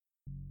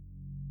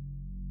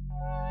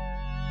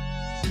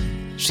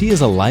She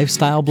is a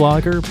lifestyle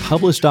blogger,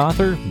 published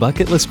author,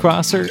 bucket list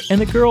crosser,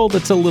 and a girl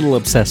that's a little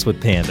obsessed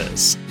with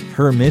pandas.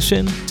 Her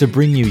mission? To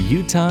bring you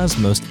Utah's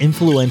most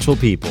influential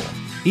people.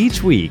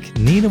 Each week,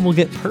 Nina will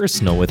get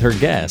personal with her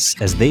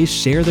guests as they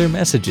share their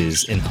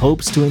messages in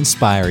hopes to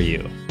inspire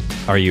you.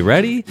 Are you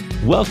ready?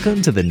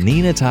 Welcome to the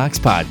Nina Talks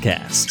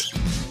Podcast.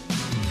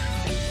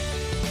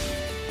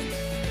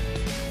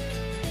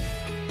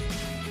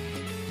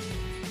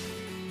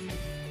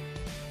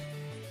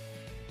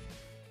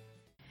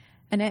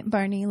 Annette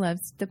Barney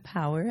loves the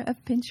power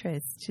of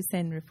Pinterest to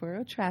send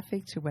referral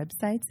traffic to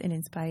websites and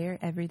inspire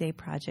everyday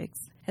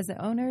projects. As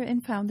the owner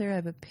and founder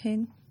of a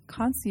Pin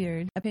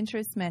Concierge, a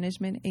Pinterest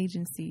management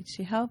agency,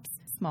 she helps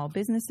small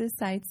businesses'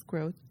 sites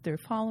grow their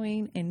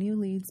following and new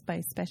leads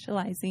by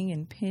specializing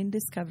in pin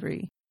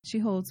discovery. She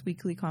holds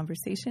weekly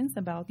conversations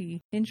about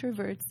the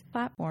Introverts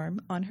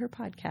platform on her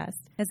podcast.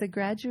 As a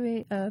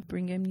graduate of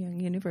Brigham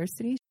Young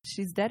University,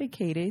 she's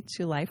dedicated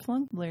to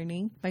lifelong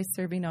learning by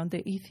serving on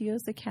the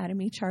Ethos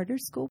Academy Charter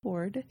School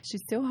Board. She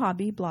still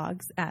hobby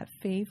blogs at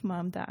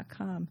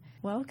favemom.com.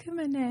 Welcome,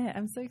 Annette.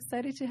 I'm so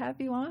excited to have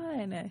you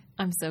on.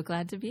 I'm so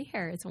glad to be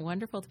here. It's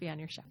wonderful to be on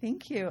your show.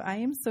 Thank you. I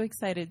am so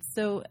excited.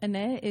 So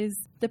Annette is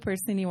the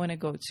person you want to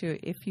go to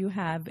if you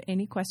have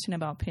any question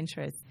about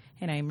Pinterest.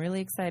 And I'm really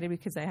excited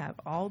because I have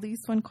all these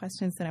fun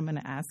questions that I'm going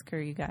to ask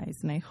her, you guys.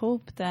 And I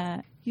hope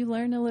that you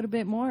learn a little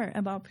bit more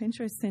about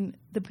Pinterest and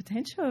the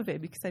potential of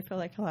it, because I feel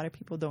like a lot of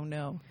people don't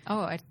know. Oh,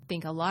 I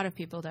think a lot of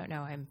people don't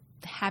know. I'm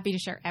happy to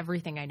share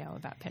everything I know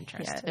about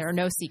Pinterest. Yes. There are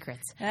no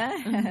secrets.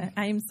 I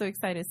am so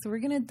excited. So we're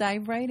going to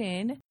dive right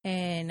in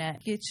and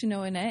get to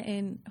know Annette.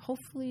 And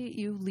hopefully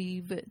you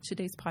leave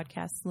today's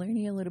podcast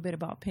learning a little bit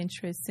about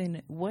Pinterest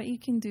and what you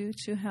can do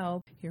to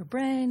help your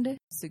brand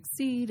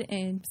succeed,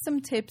 and some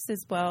tips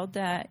as well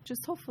that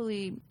just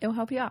hopefully it'll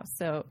help you out.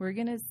 So we're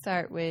going to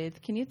start with,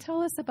 can you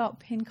tell us about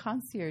Pin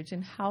Concierge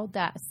and how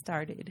that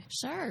started?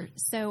 Sure.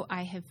 So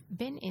I have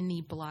been in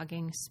the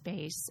blogging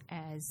space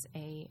as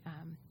a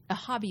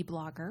hobby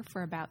blogger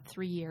for about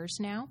 3 years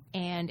now.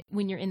 And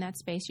when you're in that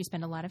space, you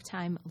spend a lot of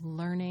time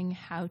learning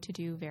how to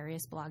do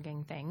various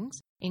blogging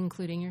things,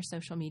 including your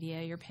social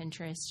media, your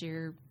Pinterest,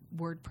 your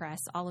WordPress,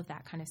 all of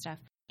that kind of stuff.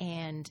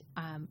 And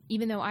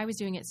even though I was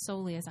doing it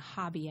solely as a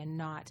hobby and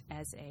not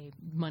as a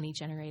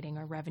money-generating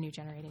or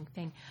revenue-generating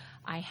thing,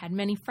 I had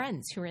many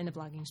friends who were in the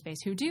blogging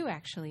space who do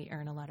actually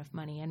earn a lot of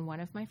money. And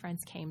one of my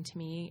friends came to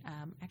me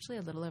actually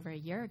a little over a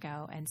year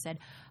ago and said,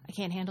 I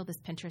can't handle this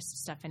Pinterest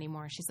stuff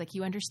anymore. She's like,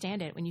 you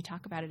understand it. When you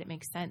talk about it, it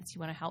makes sense. You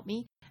want to help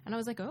me? And I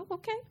was like, oh,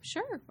 okay,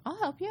 sure. I'll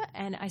help you.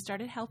 And I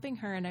started helping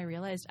her, and I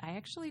realized I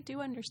actually do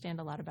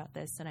understand a lot about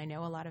this. And I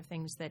know a lot of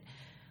things that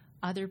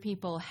other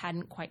people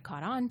hadn't quite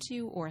caught on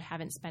to or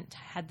haven't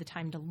had the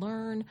time to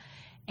learn.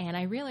 And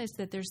I realized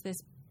that there's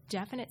this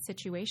definite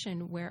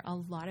situation where a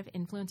lot of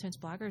influencers,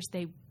 bloggers,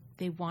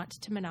 they want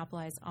to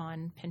monopolize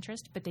on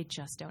Pinterest, but they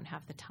just don't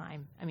have the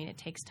time. I mean, it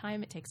takes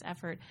time, it takes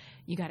effort.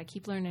 You got to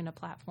keep learning a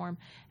platform.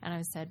 And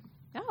I said,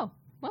 oh,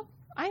 well,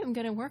 I am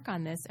going to work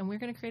on this, and we're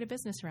going to create a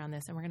business around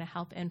this, and we're going to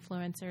help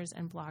influencers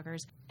and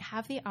bloggers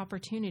have the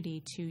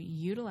opportunity to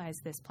utilize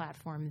this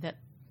platform that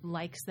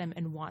likes them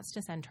and wants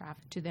to send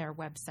traffic to their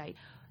website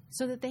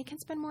so that they can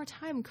spend more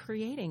time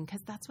creating,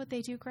 because that's what they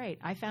do great.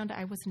 I found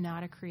I was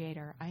not a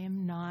creator. I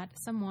am not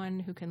someone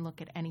who can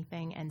look at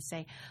anything and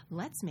say,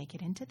 let's make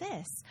it into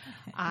this.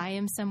 I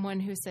am someone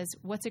who says,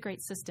 what's a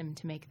great system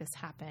to make this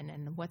happen,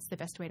 and what's the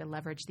best way to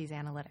leverage these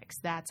analytics?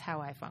 That's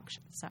how I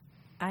function. So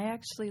I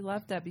actually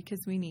love that,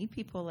 because we need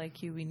people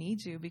like you. We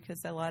need you,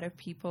 because a lot of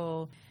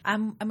people,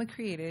 I'm a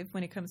creative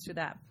when it comes to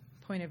that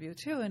point of view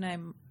too, and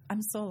I'm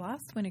so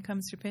lost when it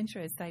comes to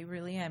Pinterest. I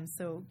really am.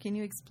 So can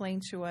you explain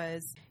to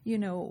us,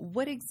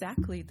 what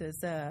exactly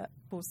does a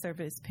full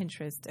service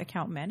Pinterest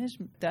account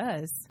management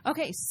does?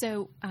 Okay,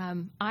 so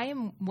I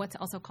am what's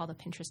also called a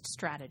Pinterest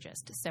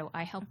strategist. So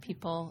I help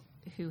people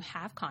who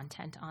have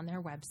content on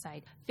their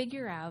website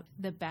figure out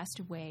the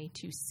best way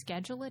to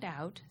schedule it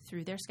out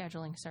through their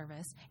scheduling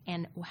service,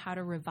 and how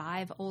to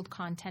revive old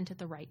content at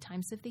the right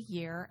times of the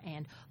year,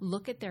 and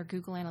look at their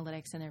Google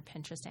Analytics and their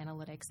Pinterest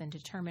Analytics and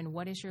determine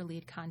what is your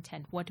lead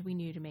content, what do we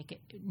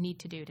need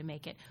to do to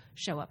make it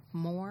show up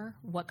more,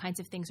 what kinds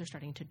of things are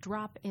starting to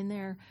drop in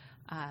their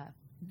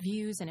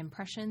views and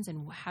impressions,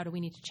 and how do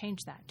we need to change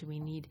that? Do we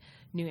need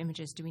new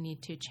images? Do we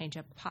need to change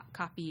up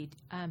copy?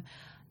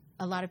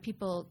 A lot of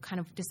people kind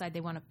of decide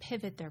they want to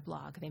pivot their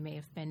blog. They may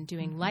have been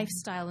doing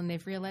lifestyle, and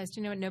they've realized,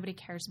 nobody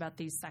cares about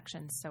these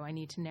sections, so I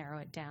need to narrow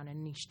it down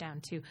and niche down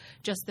to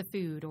just the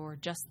food or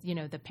just,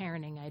 the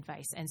parenting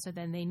advice. And so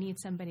then they need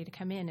somebody to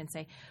come in and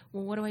say,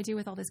 well, what do I do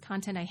with all this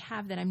content I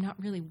have that I'm not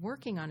really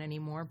working on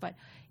anymore, but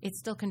it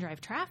still can drive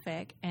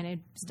traffic and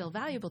it's still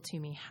valuable to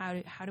me?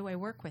 How do I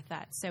work with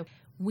that? So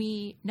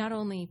we not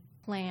only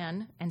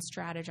plan and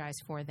strategize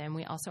for them,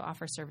 we also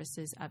offer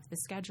services of the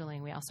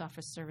scheduling. We also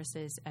offer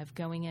services of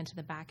going into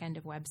the back end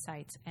of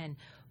websites and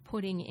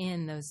putting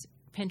in those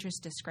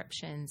Pinterest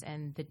descriptions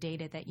and the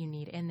data that you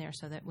need in there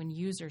so that when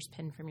users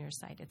pin from your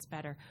site, it's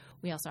better.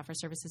 We also offer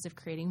services of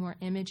creating more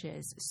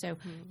images. So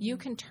you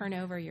can turn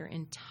over your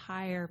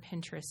entire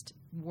Pinterest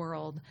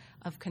world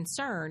of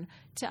concern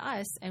to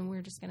us, and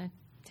we're just going to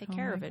take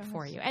care of it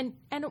for you. And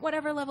at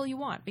whatever level you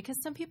want,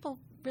 because some people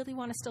really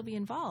want to still be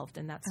involved,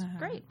 and that's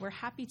great. We're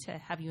happy to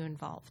have you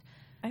involved.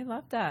 I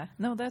love that.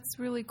 No, that's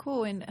really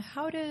cool. And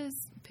how does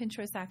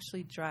Pinterest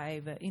actually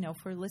drive,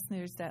 for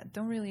listeners that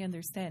don't really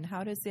understand,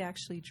 how does it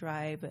actually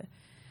drive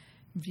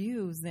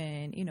views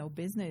and,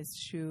 business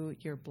through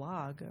your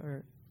blog?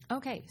 Or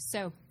Okay,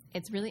 so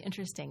it's really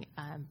interesting.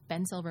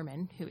 Ben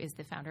Silberman, who is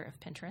the founder of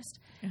Pinterest,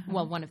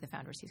 well, one of the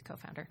founders, he's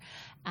co-founder,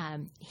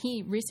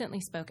 he recently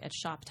spoke at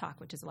Shop Talk,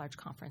 which is a large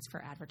conference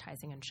for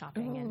advertising and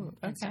shopping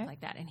and stuff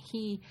like that. And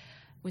he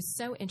was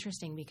so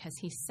interesting because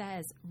he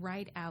says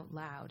right out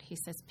loud, he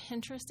says,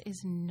 Pinterest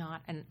is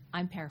not, and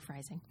I'm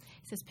paraphrasing,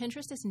 he says,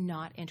 Pinterest is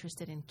not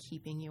interested in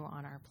keeping you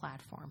on our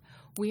platform.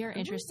 We are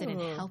interested in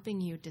helping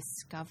you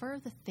discover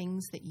the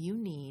things that you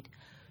need,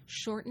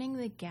 shortening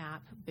the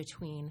gap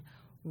between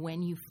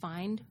when you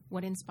find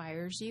what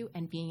inspires you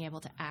and being able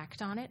to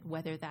act on it,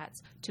 whether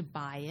that's to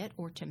buy it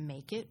or to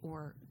make it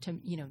or to,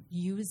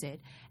 use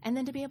it, and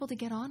then to be able to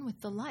get on with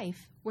the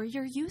life where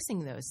you're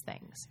using those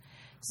things.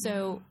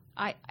 So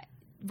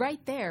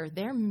right there,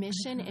 their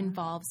mission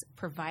involves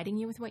providing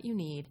you with what you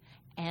need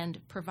and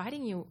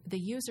providing you, the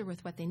user,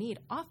 with what they need.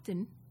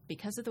 Often,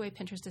 because of the way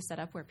Pinterest is set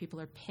up, where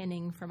people are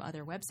pinning from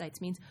other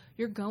websites, means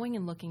you're going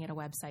and looking at a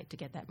website to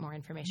get that more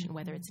information,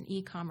 whether it's an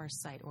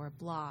e-commerce site or a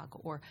blog,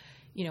 or,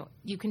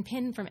 you can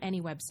pin from any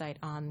website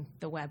on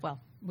the web, well,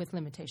 with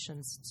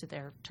limitations to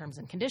their terms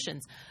and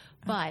conditions,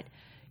 but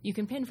you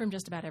can pin from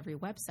just about every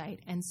website.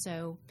 And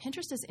so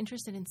Pinterest is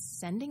interested in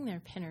sending their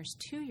pinners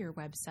to your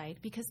website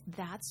because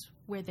that's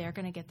where they're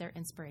going to get their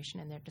inspiration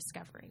and their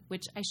discovery,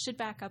 which I should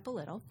back up a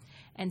little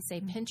and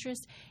say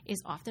Pinterest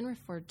is often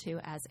referred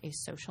to as a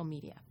social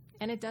media.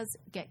 And it does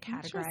get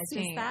categorized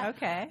as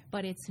that,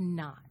 but it's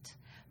not.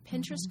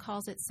 Pinterest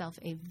calls itself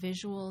a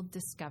visual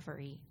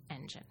discovery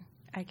engine.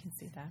 I can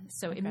see that.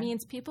 So it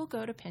means people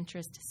go to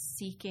Pinterest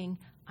seeking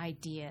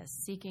ideas,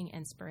 seeking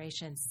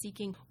inspiration,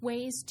 seeking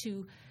ways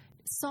to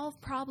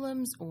solve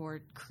problems or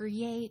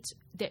create.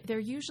 They're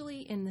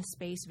usually in the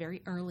space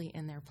very early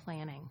in their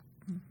planning.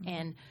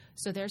 And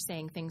so they're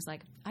saying things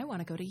like, I want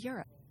to go to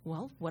Europe.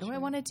 Well, what do I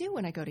want to do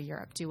when I go to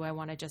Europe? Do I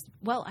want to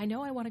I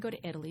know I want to go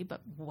to Italy, but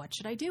what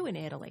should I do in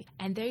Italy?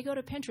 And they go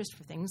to Pinterest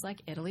for things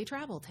like Italy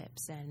travel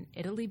tips and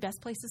Italy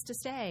best places to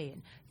stay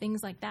and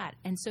things like that.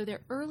 And so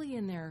they're early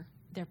in their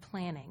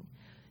planning.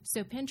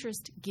 So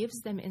Pinterest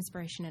gives them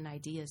inspiration and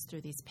ideas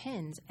through these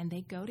pins, and they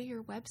go to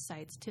your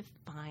websites to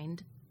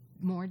find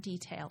more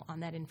detail on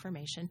that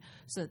information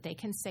so that they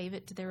can save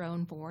it to their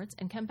own boards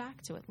and come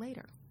back to it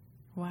later.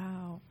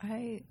 Wow.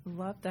 I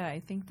love that. I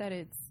think that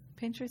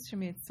Pinterest, for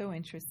me, it's so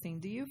interesting.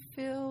 Do you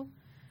feel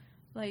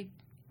like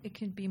it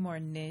can be more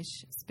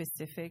niche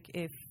specific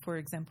if, for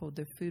example,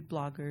 the food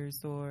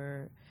bloggers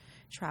or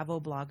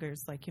travel bloggers,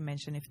 like you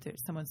mentioned, if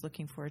someone's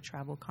looking for a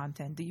travel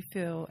content, do you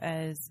feel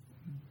as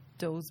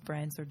those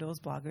brands or those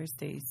bloggers,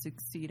 they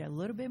succeed a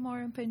little bit more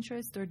on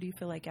Pinterest, or do you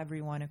feel like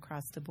everyone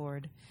across the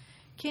board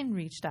can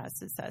reach that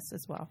success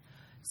as well?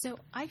 So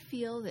I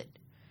feel that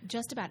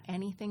just about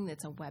anything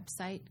that's a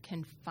website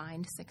can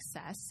find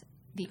success.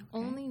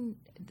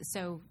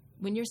 So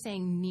when you're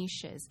saying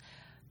niches,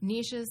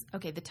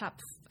 the top,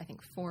 I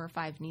think, 4 or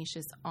 5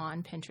 niches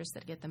on Pinterest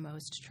that get the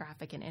most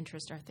traffic and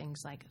interest are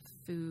things like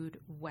food,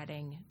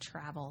 wedding,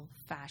 travel,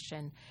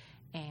 fashion,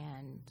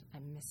 and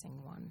I'm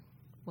missing one.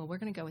 Well, we're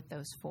going to go with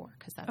those 4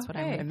 because that's what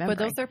I'm remembering. But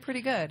those are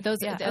pretty good. Those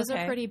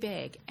are pretty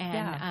big.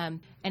 And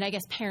and I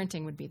guess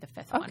parenting would be the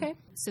 5th one.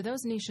 So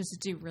those niches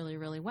do really,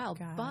 really well.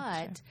 Gotcha.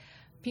 But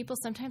people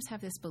sometimes have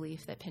this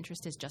belief that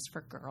Pinterest is just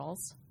for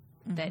girls,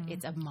 that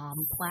it's a mom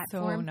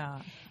platform. So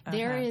not.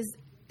 There is,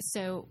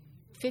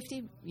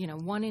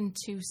 1 in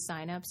 2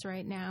 signups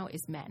right now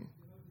is men.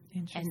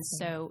 And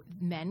so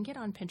men get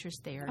on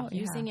Pinterest, they are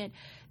using it.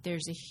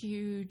 There's a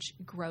huge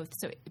growth,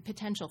 so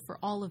potential for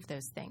all of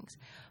those things.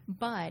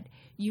 But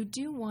you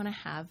do want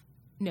to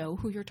know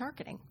who you're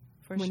targeting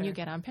when you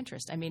get on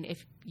Pinterest. I mean,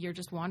 if you're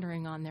just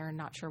wandering on there and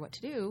not sure what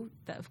to do,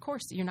 of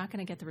course, you're not going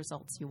to get the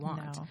results you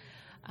want.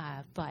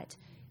 No. But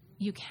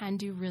you can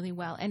do really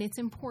well. And it's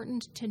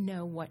important to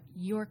know what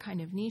your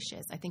kind of niche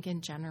is. I think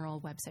in general,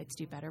 websites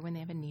do better when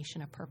they have a niche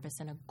and a purpose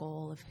and a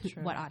goal of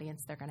what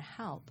audience they're going to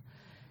help.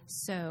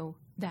 So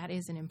that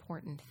is an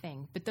important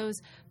thing. But those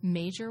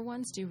major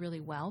ones do really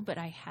well. But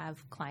I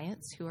have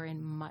clients who are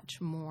in much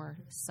more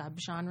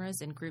subgenres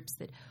and groups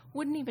that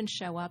wouldn't even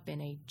show up in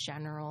a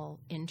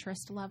general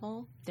interest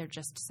level. They're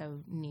just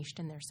so niched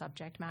in their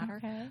subject matter.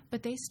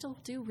 But they still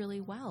do really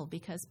well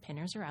because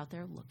pinners are out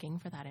there looking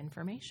for that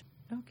information.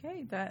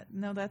 Okay.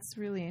 That's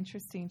really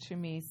interesting to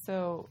me.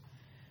 So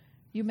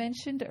you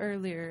mentioned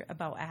earlier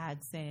about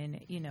ads and,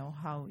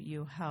 how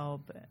you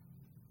help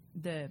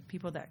the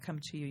people that come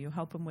to you. You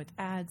help them with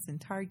ads and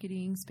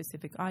targeting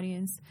specific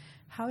audience.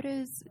 How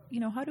do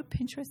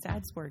Pinterest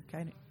ads work?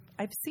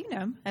 I've seen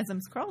them as I'm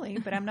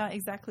scrolling, but I'm not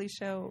exactly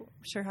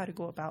sure how to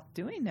go about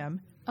doing them.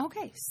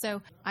 Okay,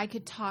 so I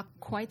could talk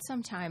quite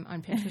some time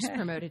on Pinterest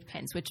promoted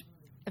pins, which,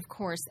 of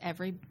course,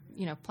 every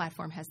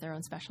platform has their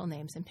own special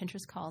names, and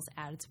Pinterest calls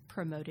ads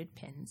promoted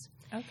pins.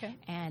 Okay.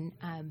 And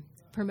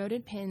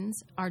promoted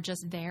pins are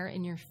just there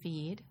in your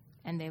feed,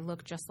 and they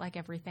look just like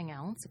everything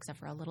else, except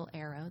for a little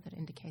arrow that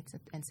indicates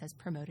it and says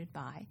promoted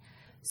by.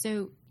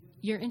 So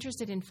you're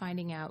interested in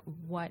finding out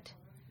what,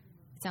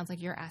 it sounds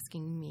like you're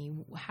asking me,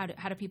 how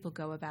do people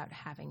go about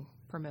having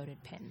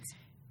promoted pins?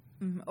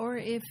 Mm-hmm. Or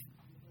if,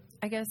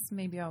 I guess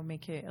maybe I'll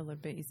make it a little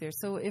bit easier.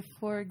 So if,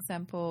 for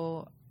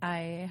example,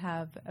 I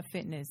have a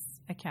fitness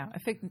account, a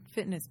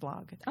fitness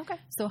blog. Okay.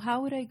 So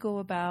how would I go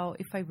about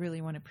if I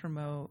really want to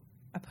promote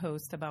a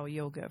post about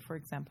yoga, for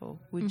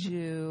example? Would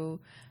you,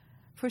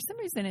 for some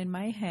reason in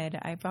my head,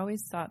 I've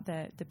always thought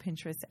that the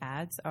Pinterest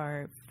ads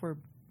are for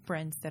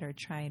brands that are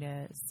trying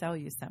to sell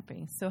you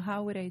something. So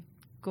how would I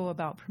go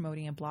about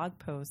promoting a blog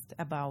post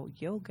about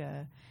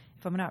yoga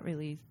if I'm not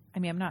really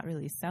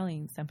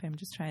selling something? I'm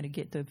just trying to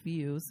get the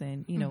views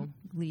and,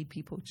 lead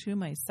people to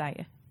my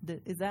site.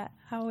 Is that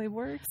how it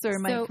works? Or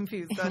am I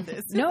confused on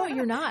this? No,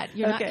 you're not.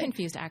 You're not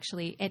confused,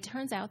 actually. It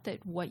turns out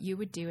that what you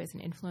would do as an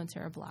influencer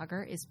or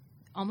blogger is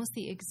almost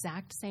the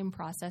exact same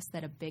process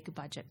that a big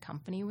budget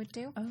company would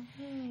do,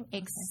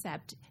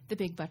 except the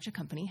big budget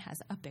company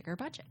has a bigger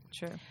budget.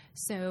 Sure.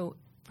 So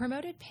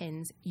promoted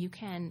pins, you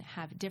can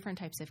have different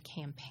types of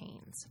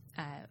campaigns.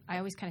 I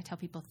always kind of tell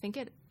people, think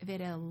of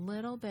it a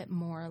little bit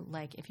more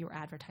like if you were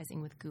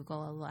advertising with Google,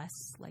 or less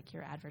like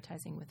you're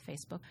advertising with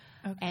Facebook.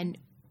 Okay. And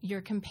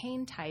your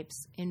campaign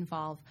types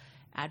involve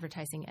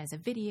advertising as a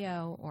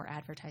video, or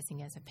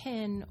advertising as a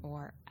pin,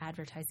 or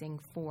advertising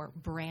for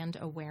brand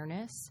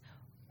awareness,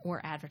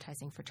 or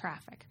advertising for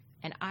traffic.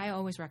 And I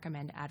always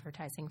recommend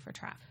advertising for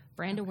traffic.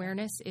 Brand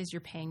awareness is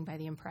you're paying by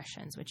the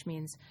impressions, which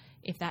means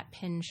if that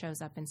pin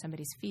shows up in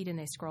somebody's feed and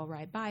they scroll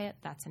right by it,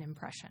 that's an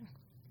impression.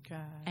 Gosh.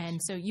 And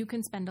so you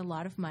can spend a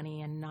lot of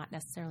money and not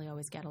necessarily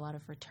always get a lot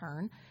of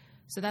return.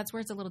 So that's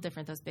where it's a little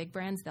different. Those big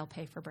brands, they'll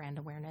pay for brand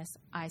awareness.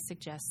 I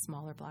suggest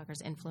smaller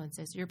bloggers,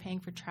 influencers, you're paying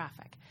for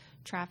traffic.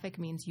 Traffic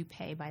means you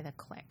pay by the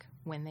click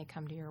when they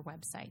come to your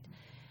website.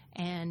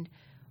 And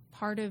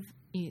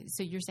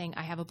so you're saying,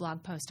 I have a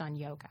blog post on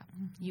yoga.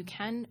 Mm-hmm. You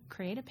can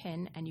create a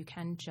pin and you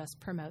can just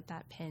promote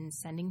that pin,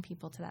 sending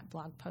people to that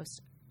blog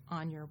post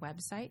on your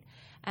website.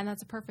 And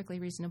that's a perfectly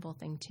reasonable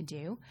thing to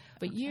do.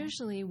 But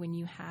usually when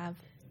you're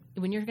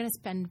going to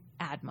spend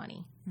ad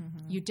money,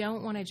 you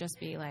don't want to just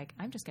be like,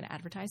 I'm just going to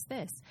advertise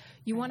this.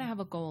 You want to have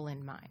a goal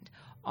in mind.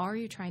 Are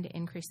you trying to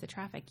increase the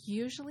traffic?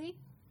 Usually,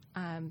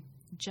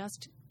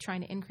 just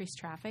trying to increase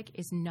traffic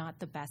is not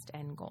the best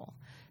end goal.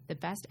 The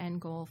best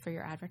end goal for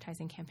your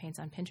advertising campaigns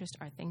on Pinterest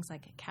are things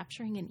like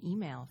capturing an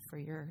email for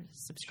your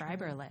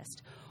subscriber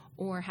list,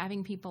 or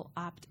having people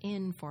opt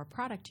in for a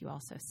product you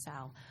also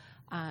sell.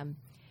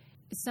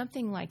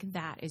 Something like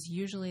that is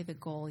usually the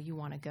goal you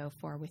want to go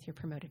for with your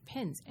promoted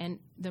pins. And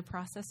the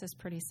process is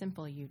pretty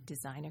simple. You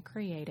design a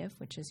creative,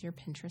 which is your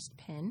Pinterest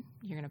pin.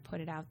 You're going to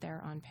put it out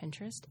there on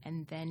Pinterest,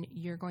 and then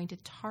you're going to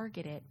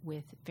target it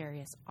with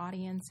various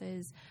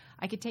audiences.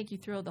 I could take you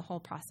through the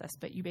whole process,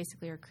 but you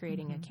basically are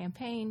creating a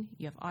campaign.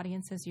 You have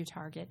audiences you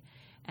target,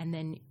 and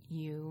then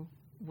you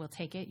will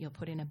take it. You'll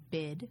put in a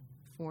bid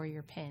for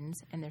your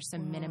pins, and there's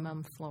some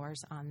minimum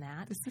floors on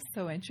that. This is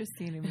so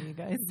interesting to me, you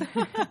guys.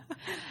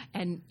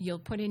 And you'll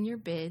put in your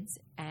bids,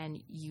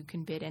 and you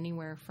can bid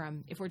anywhere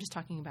from, if we're just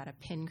talking about a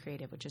pin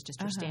creative, which is just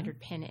your standard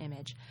pin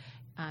image,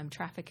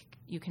 traffic,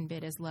 you can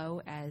bid as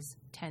low as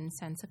 10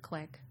 cents a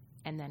click,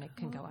 and then it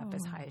can go up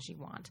as high as you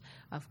want.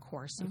 Of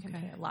course, you can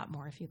pay a lot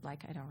more if you'd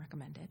like. I don't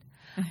recommend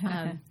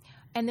it.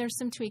 And there's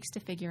some tweaks to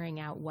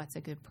figuring out what's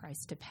a good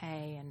price to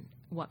pay and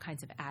what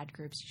kinds of ad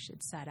groups you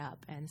should set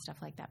up and stuff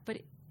like that. But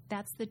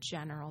that's the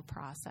general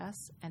process,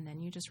 and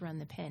then you just run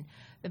the pin.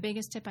 The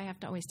biggest tip I have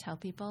to always tell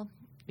people,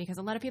 because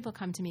a lot of people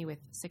come to me with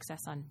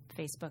success on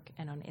Facebook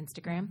and on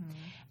Instagram,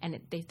 and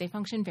they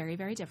function very,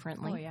 very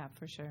differently. Oh, yeah,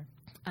 for sure.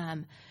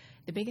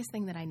 The biggest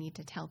thing that I need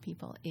to tell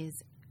people is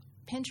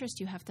Pinterest,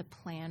 you have to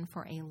plan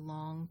for a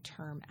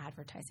long-term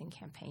advertising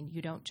campaign.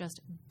 You don't just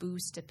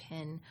boost a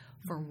pin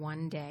for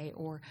one day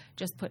or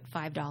just put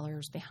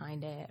 $5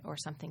 behind it or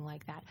something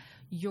like that.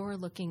 You're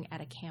looking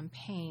at a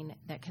campaign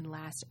that can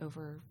last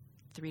over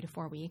 3 to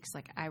 4 weeks.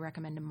 Like, I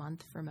recommend a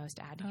month for most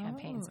ad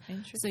campaigns.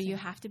 So you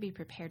have to be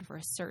prepared for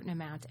a certain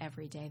amount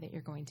every day that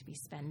you're going to be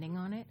spending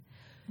on it.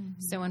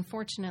 So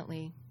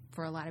unfortunately,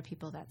 for a lot of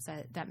people,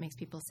 that makes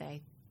people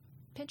say,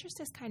 Pinterest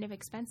is kind of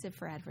expensive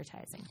for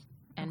advertising.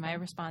 And my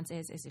response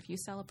is if you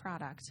sell a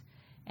product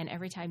and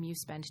every time you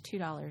spend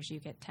 $2, you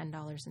get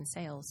 $10 in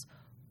sales,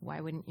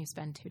 why wouldn't you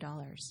spend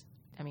 $2?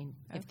 I mean,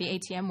 if the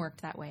ATM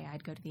worked that way,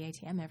 I'd go to the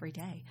ATM every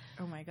day.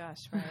 Oh, my gosh,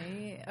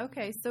 right?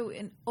 Okay, so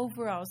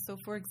overall,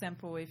 for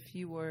example, if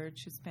you were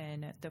to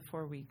spend the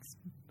 4 weeks,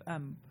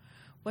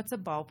 what's a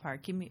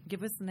ballpark?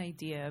 Give us an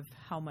idea of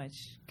how much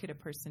could a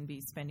person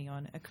be spending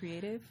on a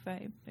creative?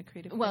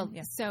 Well,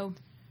 so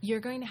You're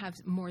going to have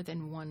more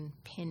than one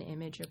pin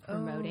image you're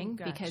promoting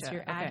because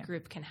your ad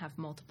group can have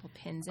multiple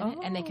pins in it,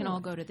 and they can all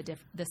go to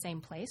the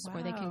same place,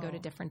 or they can go to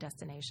different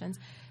destinations.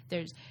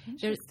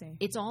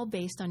 It's all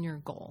based on your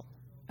goal.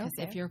 Because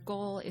if your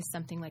goal is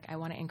something like, I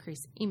want to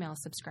increase email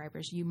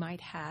subscribers, you might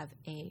have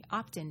a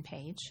opt-in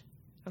page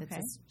that's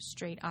a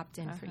straight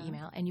opt-in for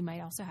email, and you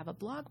might also have a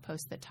blog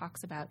post that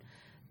talks about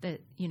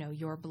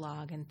your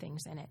blog and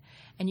things in it.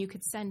 And you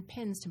could send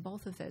pins to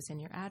both of those in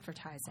your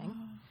advertising,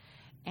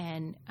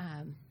 and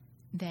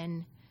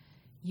then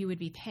you would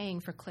be paying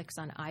for clicks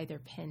on either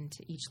pin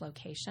to each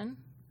location.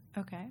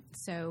 Okay.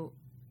 So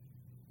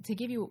to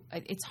give you,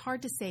 it's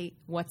hard to say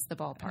what's the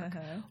ballpark.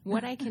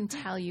 What I can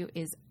tell you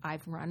is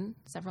I've run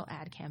several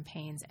ad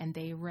campaigns, and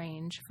they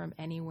range from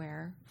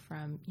anywhere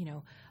from,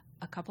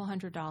 a couple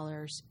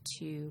 $100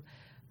 to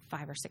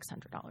 $500 or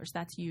 $600.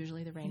 That's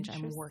usually the range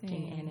I'm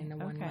working in a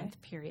 1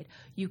 month period.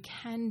 You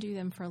can do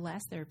them for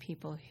less. There are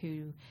people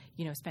who,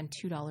 spend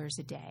 $2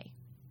 a day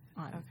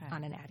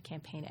on an ad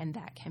campaign, and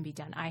that can be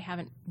done. I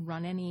haven't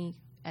run any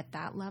at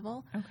that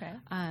level.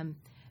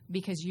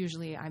 Because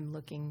usually I'm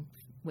looking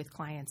with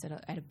clients at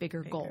a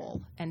bigger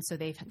goal, and so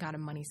they've got a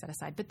money set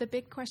aside. But the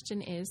big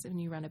question is, when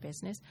you run a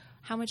business,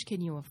 how much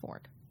can you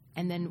afford?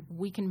 And then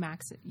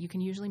you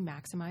can usually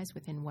maximize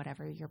within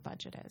whatever your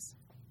budget is.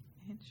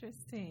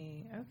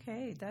 Interesting.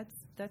 Okay,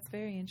 that's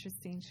very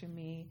interesting to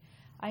me.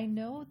 I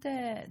know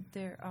that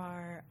there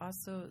are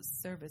also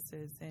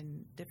services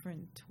and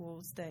different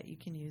tools that you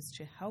can use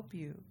to help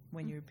you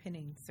when you're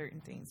pinning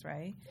certain things,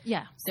 right?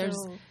 Yeah. There's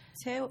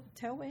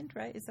Tailwind,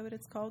 right? Is that what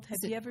it's called? Have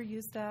you ever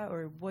used that,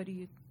 or what do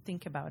you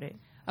think about it?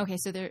 Okay,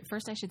 so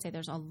first I should say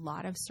there's a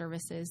lot of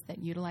services that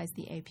utilize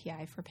the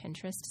API for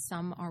Pinterest.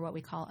 Some are what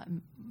we call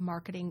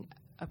marketing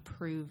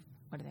approved.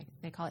 What do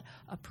they call it?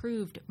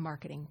 Approved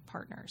marketing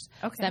partners.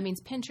 Okay. So that means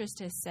Pinterest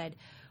has said,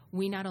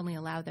 we not only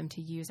allow them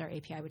to use our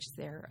API, which is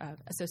their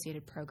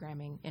associated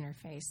programming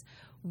interface,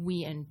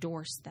 we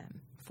endorse them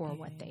for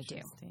what they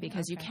do.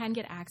 Because you can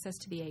get access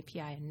to the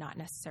API and not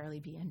necessarily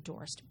be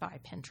endorsed by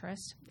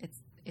Pinterest.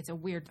 It's a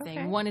weird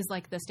thing. One is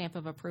like the stamp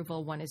of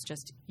approval. One is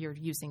just you're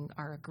using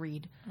our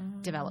agreed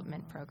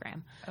development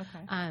program.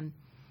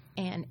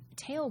 And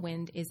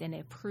Tailwind is an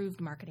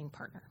approved marketing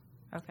partner.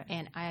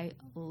 And I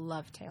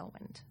love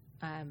Tailwind.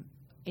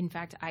 In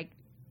fact, I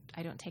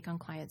don't take on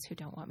clients who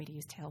don't want me to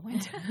use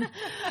Tailwind.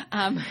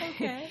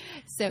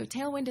 So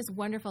Tailwind is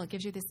wonderful. It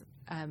gives you this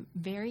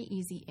very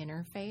easy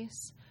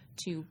interface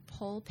to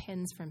pull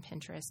pins from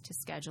Pinterest to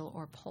schedule,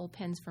 or pull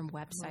pins from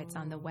websites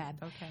on the web.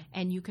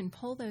 And you can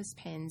pull those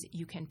pins,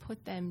 you can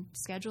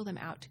schedule them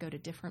out to go to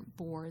different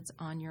boards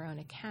on your own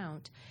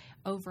account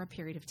over a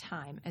period of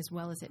time, as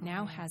well as it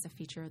now has a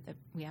feature that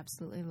we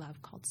absolutely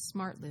love called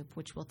Smart Loop,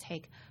 which will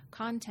take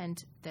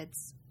content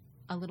that's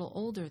a little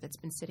older that's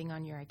been sitting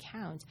on your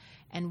account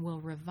and will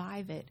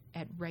revive it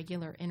at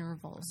regular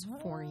intervals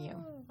for you.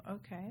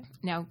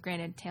 Now,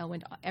 granted,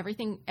 Tailwind,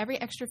 every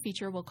extra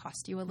feature will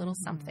cost you a little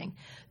something.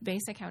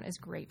 Base account is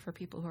great for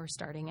people who are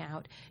starting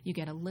out. You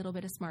get a little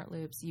bit of Smart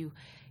Loops, you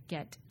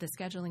get the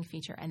scheduling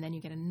feature, and then you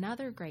get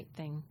another great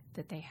thing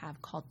that they have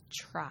called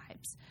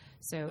Tribes.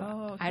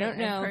 So I don't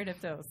know. I've heard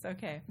of those.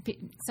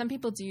 Some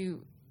people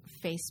do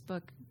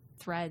Facebook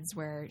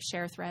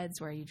share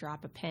threads where you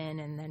drop a pin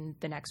and then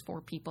the next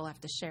 4 people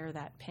have to share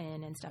that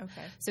pin and stuff.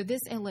 So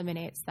this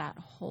eliminates that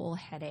whole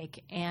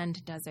headache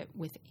and does it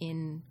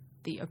within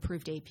the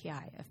approved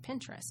API of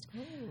Pinterest.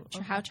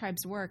 How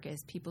tribes work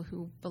is people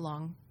who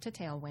belong to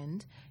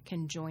Tailwind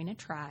can join a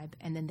tribe,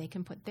 and then they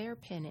can put their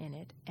pin in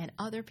it, and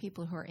other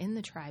people who are in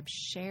the tribe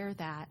share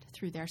that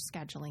through their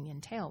scheduling in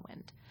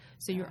Tailwind.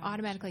 So you're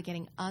automatically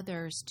getting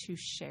others to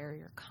share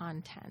your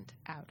content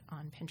out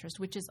on Pinterest,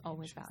 which is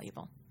always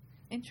valuable.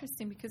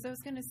 Interesting, because I was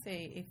going to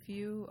say, if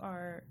you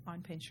are on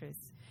Pinterest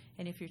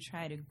and if you're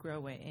trying to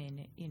grow it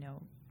and,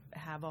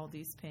 have all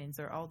these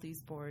pins or all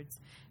these boards,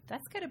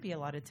 that's going to be a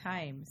lot of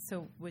time.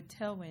 So with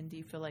Tailwind, do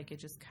you feel like it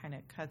just kind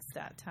of cuts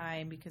that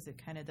time because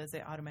it kind of does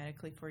it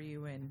automatically for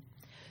you? And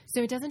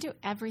so it doesn't do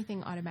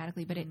everything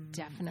automatically, but it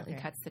definitely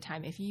cuts the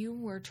time. If you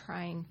were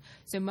trying,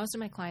 so most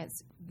of my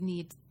clients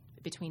need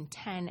between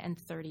 10 and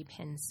 30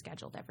 pins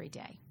scheduled every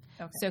day.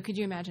 So could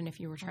you imagine if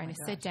you were trying to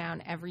sit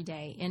down every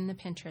day in the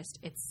Pinterest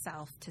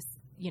itself to,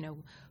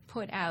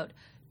 put out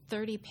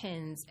 30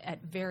 pins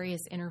at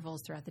various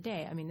intervals throughout the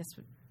day? I mean, this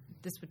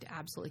would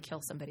absolutely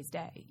kill somebody's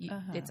day.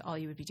 It's all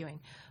you would be doing.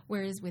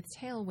 Whereas with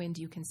Tailwind,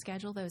 you can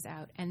schedule those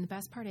out. And the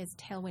best part is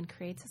Tailwind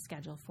creates a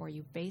schedule for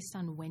you based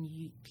on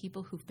when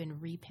people who've been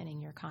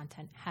repinning your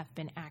content have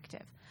been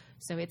active.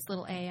 So its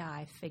little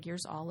AI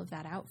figures all of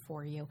that out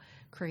for you,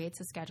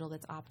 creates a schedule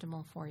that's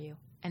optimal for you,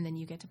 and then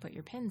you get to put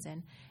your pins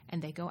in,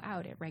 and they go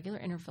out at regular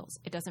intervals.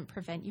 It doesn't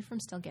prevent you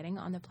from still getting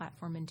on the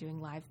platform and doing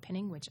live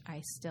pinning, which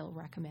I still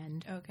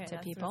recommend to people.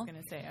 That's what I was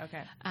going to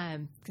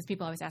say. Because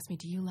people always ask me,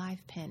 do you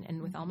live pin?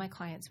 And with all my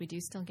clients, we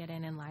do still get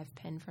in and live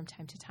pin from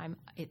time to time.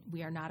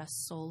 We are not a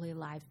solely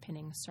live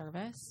pinning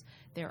service.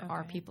 There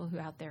are people who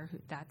out there who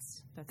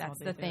that's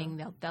the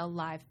thing. They'll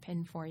live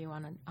pin for you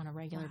on a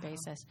regular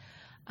basis.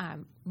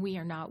 We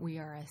are not. We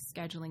are a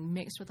scheduling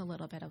mixed with a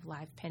little bit of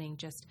live pinning,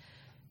 just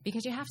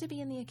because you have to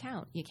be in the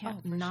account. You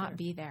can't not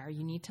be there.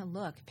 You need to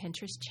look.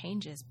 Pinterest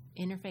changes.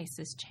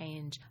 Interfaces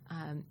change.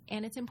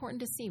 And it's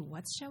important to see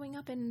what's showing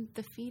up in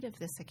the feed of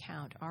this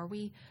account. Are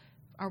we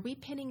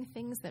pinning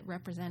things that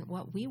represent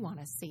what we want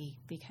to see?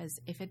 Because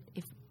if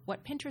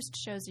what Pinterest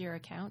shows your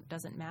account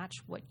doesn't match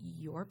what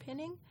you're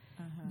pinning,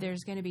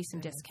 there's going to be some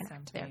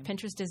disconnect there.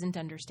 Pinterest isn't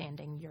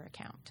understanding your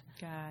account.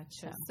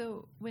 Gotcha.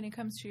 So when it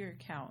comes to your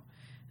account,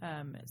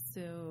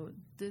 so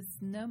do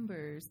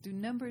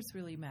numbers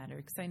really matter?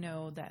 Because I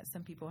know that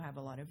some people have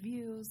a lot of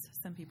views,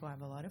 some people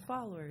have a lot of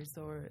followers,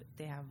 or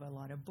they have a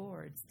lot of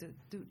boards.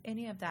 Do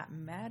any of that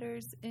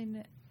matters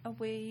in a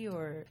way,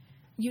 or?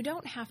 You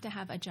don't have to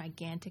have a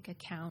gigantic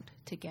account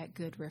to get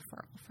good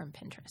referral from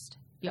Pinterest.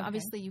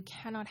 Obviously, you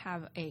cannot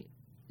have a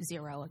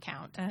 0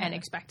 account and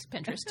expect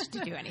Pinterest to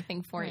do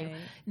anything for you.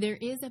 There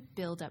is a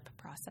build-up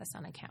process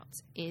on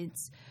accounts.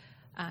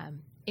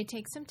 It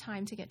takes some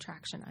time to get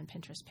traction on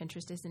Pinterest.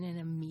 Pinterest isn't an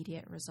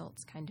immediate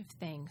results kind of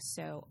thing.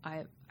 So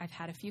I've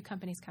had a few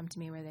companies come to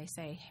me where they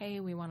say, hey,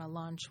 we want to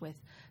launch with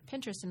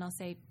Pinterest. And I'll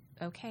say,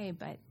 okay,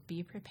 but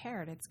be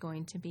prepared. It's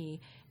going to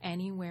be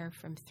anywhere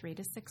from 3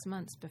 to 6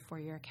 months before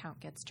your account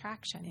gets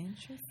traction.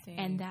 Interesting.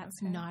 And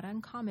that's not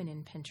uncommon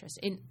in Pinterest.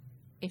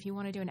 If you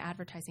want to do an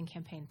advertising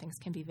campaign, things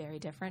can be very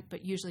different,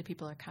 but usually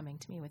people are coming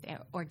to me with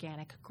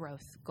organic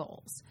growth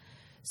goals.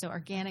 So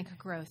organic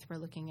growth, we're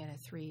looking at a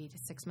 3 to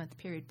 6 month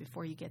period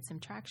before you get some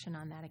traction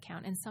on that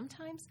account. And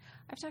sometimes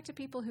I've talked to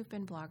people who've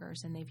been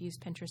bloggers and they've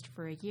used Pinterest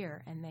for a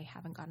year and they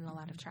haven't gotten a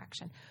lot of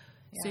traction.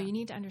 So you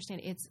need to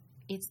understand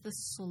it's the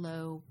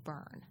slow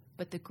burn.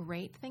 But the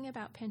great thing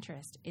about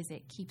Pinterest is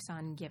it keeps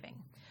on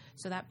giving.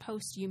 So that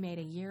post you made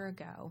a year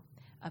ago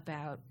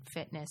about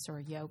fitness or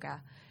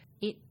yoga,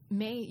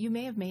 you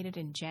may have made it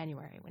in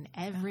January when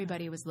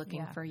everybody was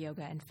looking for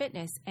yoga and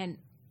fitness, and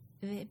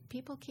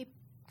people keep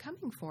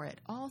coming for it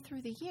all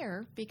through the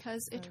year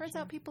because it turns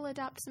out people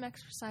adopt some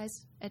exercise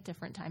at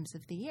different times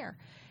of the year.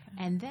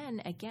 And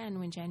then again,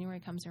 when January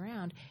comes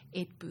around,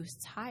 it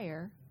boosts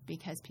higher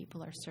because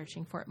people are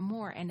searching for it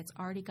more, and it's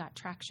already got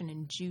traction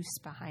and juice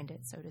behind it,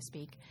 so to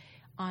speak,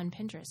 on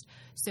Pinterest.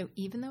 So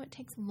even though it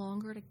takes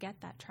longer to get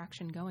that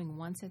traction going,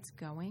 once it's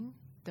going,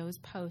 those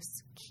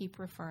posts keep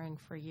referring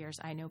for years.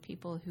 I know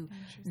people who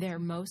their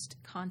most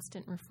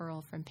constant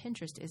referral from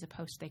Pinterest is a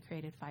post they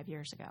created 5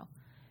 years ago.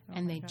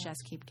 And they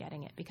just keep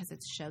getting it because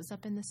it shows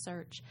up in the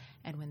search.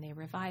 And when they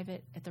revive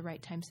it at the right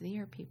times of the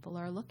year, people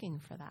are looking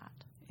for that.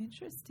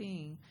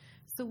 Interesting.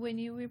 So when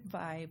you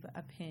revive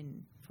a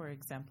pin, for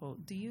example,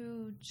 do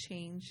you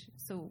change?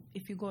 So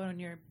if you go on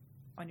your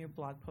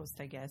blog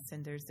post, I guess,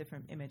 and there's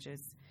different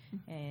images,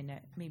 and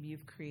maybe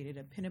you've created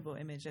a pinnable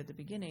image at the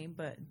beginning,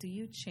 but do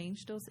you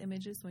change those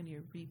images when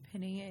you're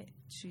repinning it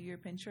to your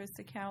Pinterest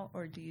account,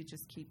 or do you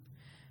just keep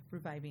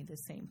reviving the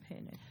same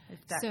pin?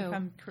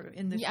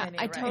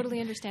 I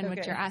totally understand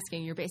what you're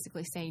asking. You're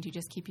basically saying you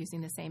just keep using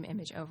the same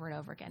image over and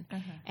over again.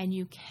 And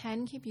you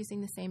can keep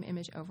using the same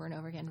image over and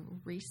over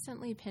again.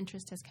 Recently,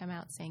 Pinterest has come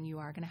out saying you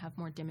are going to have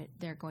more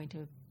they're going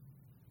to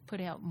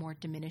put out more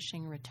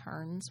diminishing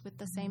returns with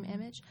the same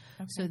image.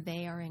 So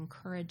they are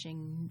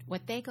encouraging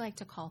what they like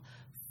to call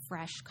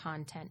fresh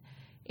content.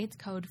 It's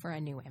code for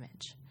a new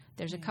image.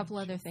 There's a couple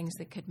other things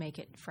that could make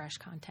it fresh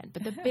content.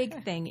 But the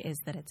big thing is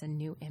that it's a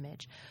new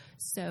image.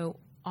 So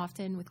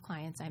often with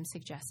clients, I'm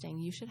suggesting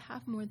you should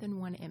have more than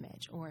one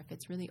image. Or if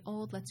it's really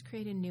old, let's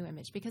create a new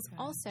image. Because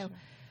also,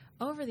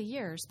 over the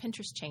years,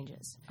 Pinterest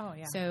changes.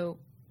 So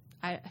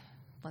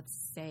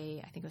let's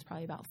say, I think it was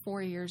probably about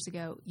 4 years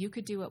ago, you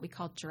could do what we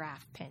called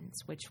giraffe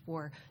pins, which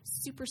were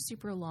super,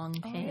 super long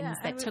pins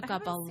that took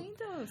up all. Seen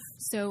those.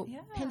 So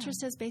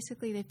Pinterest has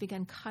they've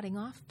begun cutting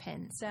off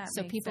pins.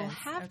 So people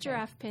have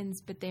giraffe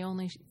pins, but they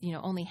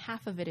only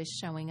half of it is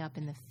showing up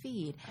in the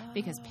feed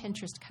because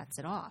Pinterest cuts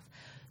it off.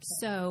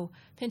 So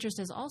Pinterest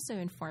has also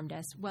informed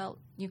us, well,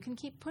 you can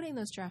keep putting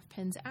those giraffe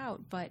pins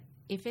out, but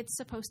if it's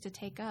supposed to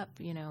take up,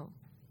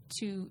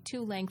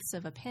 two lengths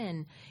of a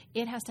pin,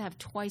 it has to have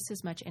twice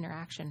as much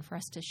interaction for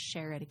us to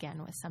share it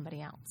again with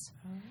somebody else.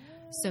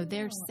 So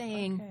they're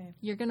saying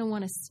you're going to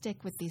want to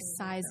stick with these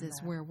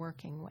sizes we're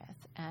working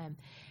with.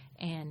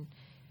 And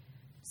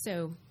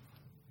so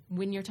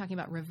when you're talking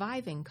about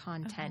reviving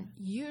content,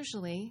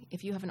 usually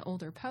if you have an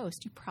older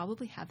post, you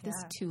probably have this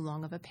too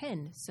long of a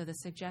pin. So the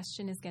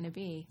suggestion is going to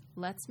be,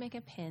 let's make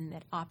a pin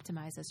that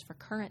optimizes for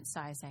current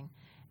sizing,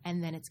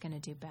 and then it's going to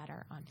do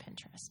better on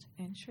Pinterest.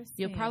 Interesting.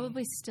 You'll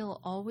probably still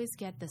always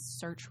get the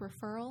search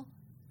referral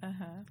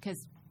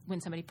because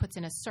when somebody puts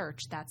in a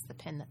search, that's the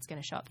pin that's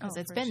going to show up because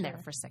it's been there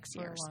for 6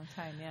 years. For a long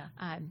time,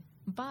 yeah.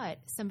 But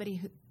somebody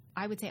who,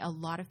 I would say a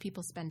lot of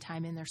people spend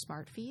time in their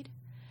smart feed,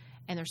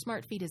 and their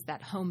smart feed is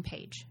that home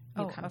page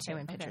you come to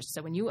in Pinterest.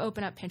 So when you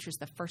open up Pinterest,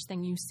 the first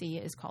thing you see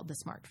is called the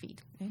smart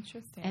feed.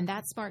 Interesting. And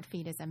that smart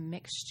feed is a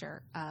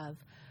mixture of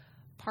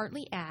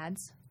partly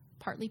ads,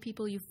 partly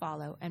people you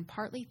follow, and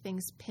partly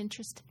things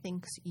Pinterest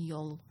thinks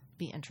you'll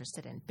be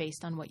interested in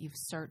based on what you've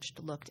searched,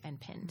 looked, and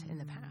pinned in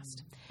the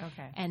past.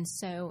 Okay. And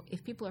so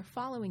if people are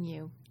following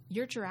you,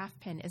 your giraffe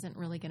pin isn't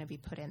really going to be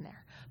put in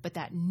there. But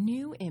that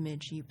new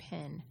image you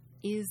pin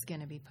is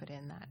going to be put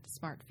in that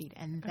smart feed.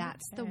 And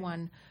that's the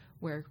one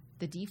where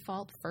the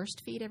default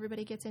first feed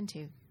everybody gets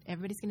into.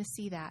 Everybody's going to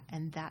see that,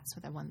 and that's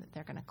the one that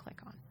they're going to click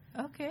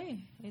on.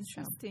 Okay.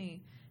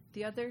 Interesting.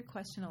 The other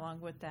question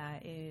along with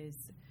that is,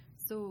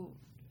 so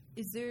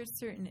is there a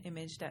certain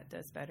image that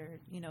does better?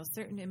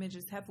 Certain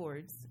images have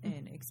words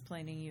and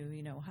explaining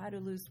how to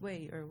lose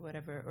weight or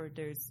whatever, or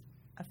there's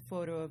a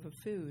photo of a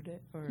food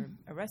or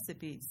a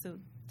recipe. So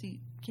do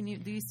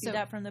you see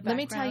that from the background? Let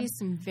me tell you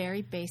some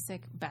very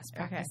basic best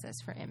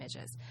practices for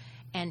images.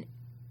 And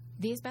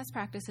these best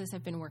practices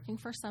have been working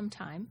for some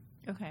time.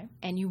 Okay.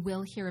 And you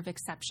will hear of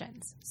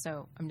exceptions.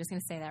 So I'm just going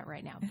to say that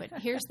right now.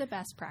 But here's the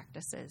best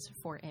practices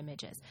for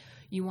images.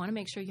 You want to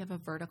make sure you have a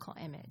vertical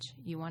image.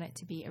 You want it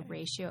to be a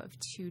ratio of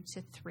 2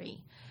 to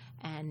 3.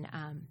 And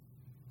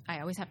I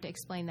always have to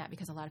explain that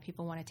because a lot of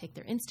people want to take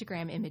their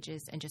Instagram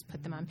images and just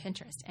put them on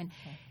Pinterest. And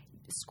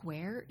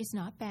square is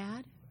not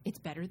bad. It's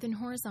better than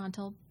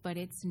horizontal, but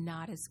it's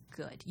not as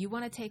good. You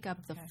want to take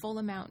up the full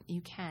amount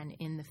you can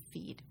in the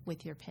feed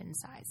with your pin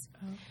size.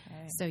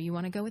 Okay. So you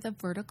want to go with a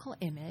vertical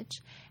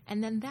image,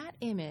 and then that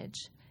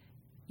image,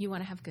 you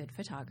want to have good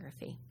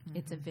photography.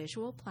 It's a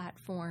visual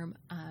platform.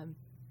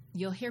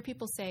 You'll hear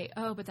people say,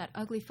 oh, but that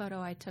ugly photo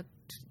I took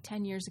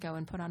 10 years ago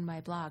and put on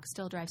my blog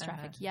still drives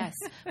traffic. Yes,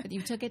 but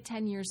you took it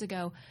 10 years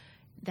ago.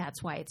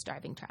 That's why it's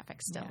driving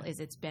traffic still, is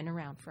it's been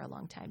around for a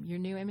long time. Your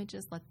new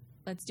images,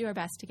 let's do our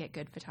best to get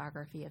good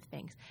photography of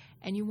things.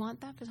 And you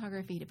want that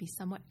photography to be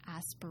somewhat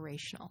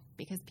aspirational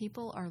because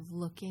people are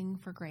looking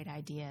for great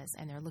ideas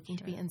and they're looking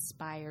to be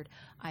inspired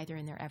either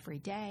in their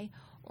everyday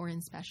or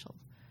in special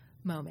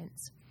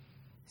moments.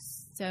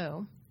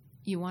 So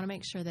you want to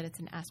make sure that it's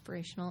an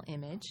aspirational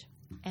image.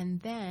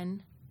 And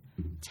then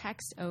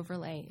text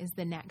overlay is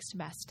the next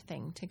best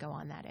thing to go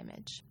on that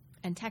image.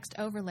 And text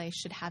overlay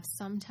should have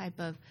some type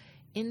of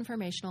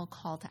informational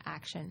call to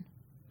action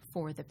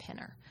for the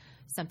pinner.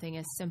 Something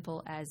as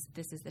simple as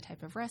this is the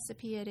type of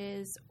recipe it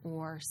is,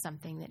 or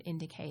something that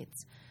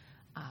indicates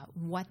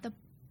what the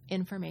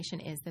information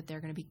is that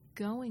they're going to be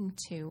going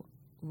to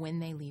when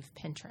they leave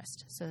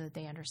Pinterest so that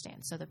they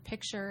understand. So the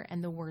picture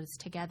and the words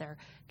together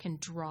can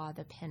draw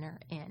the pinner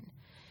in.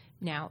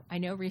 Now, I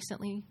know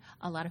recently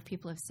a lot of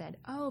people have said,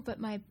 oh, but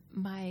my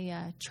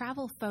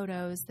travel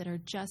photos that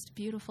are just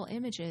beautiful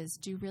images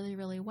do really,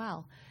 really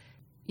well.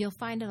 You'll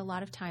find it a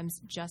lot of times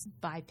just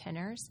by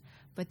pinners,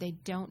 but they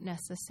don't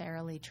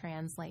necessarily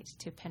translate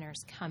to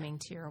pinners coming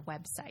to your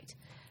website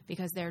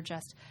because they're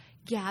just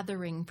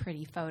gathering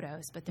pretty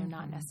photos, but they're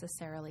not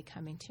necessarily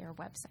coming to your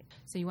website.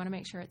 So you want to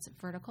make sure it's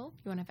vertical.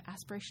 You want to have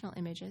aspirational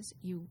images.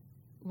 You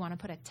want to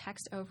put a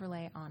text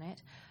overlay on it,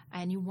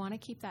 and you want to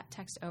keep that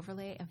text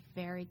overlay a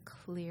very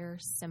clear,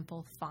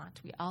 simple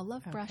font. We all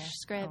love brush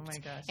script. Oh my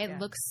gosh, it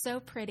looks so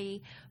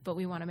pretty, but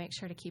we want to make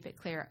sure to keep it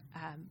clear.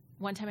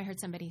 One time I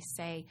heard somebody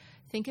say,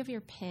 think of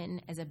your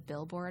pin as a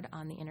billboard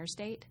on the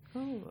interstate.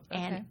 Ooh, okay.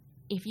 And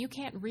if you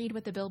can't read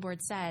what the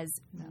billboard says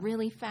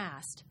really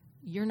fast,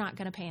 you're not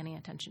going to pay any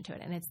attention to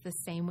it. And it's the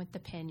same with the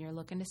pin. You're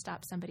looking to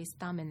stop somebody's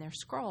thumb in their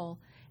scroll,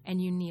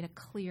 and you need a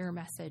clear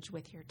message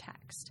with your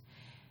text.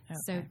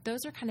 So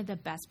those are kind of the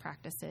best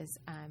practices.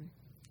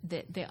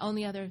 The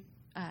only other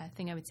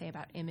thing I would say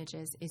about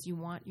images is you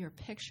want your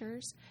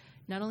pictures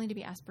not only to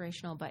be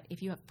aspirational, but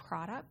if you have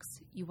products,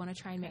 you want to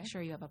try and make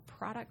sure you have a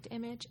product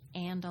image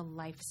and a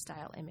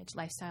lifestyle image.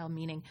 Lifestyle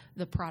meaning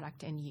the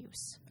product in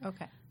use.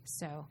 Okay.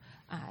 So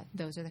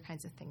those are the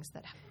kinds of things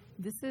that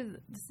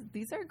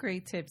these are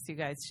great tips, you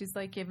guys. She's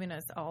like giving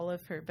us all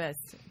of her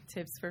best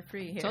tips for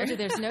free here. Told you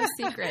there's no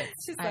secrets.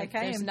 She's like,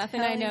 there's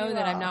nothing I know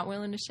that I'm not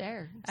willing to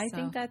share. I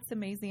think that's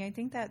amazing. I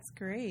think that's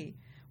great.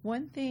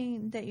 One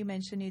thing that you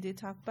mentioned, you did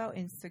talk about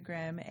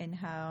Instagram and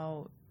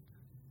how,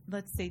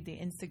 let's say the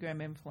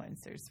Instagram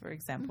influencers, for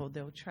example,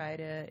 they'll try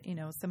to,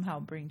 somehow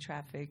bring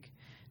traffic.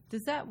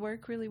 Does that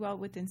work really well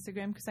with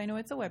Instagram? Because I know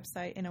it's a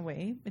website in a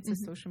way. It's a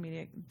social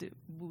media.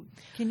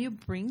 Can you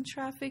bring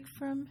traffic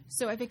from?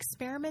 So I've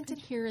experimented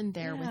here and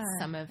there with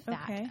some of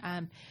that. Okay.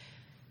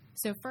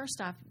 So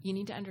first off, you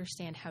need to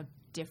understand how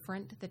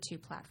different the two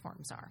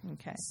platforms are.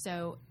 Okay.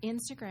 So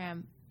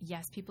Instagram,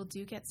 yes, people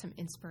do get some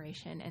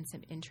inspiration and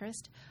some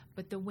interest,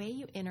 but the way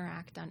you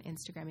interact on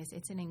Instagram is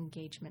it's an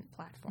engagement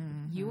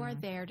platform. You are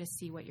there to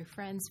see what your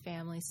friends,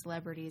 family,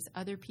 celebrities,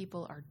 other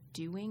people are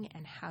doing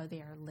and how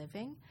they are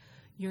living.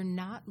 You're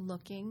not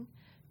looking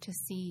to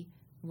see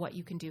what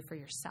you can do for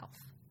yourself.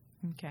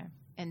 Okay.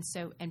 And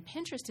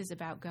Pinterest is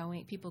about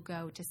people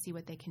go to see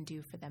what they can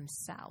do for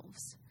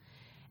themselves.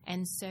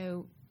 And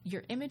so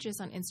your images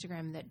on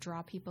Instagram that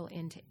draw people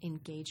into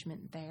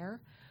engagement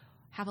there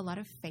have a lot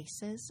of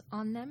faces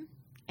on them.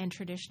 And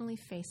traditionally,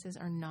 faces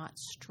are not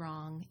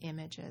strong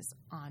images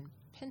on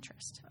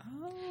Pinterest.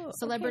 Oh,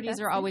 celebrities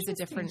are always a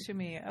different to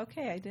me.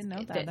 Okay, I didn't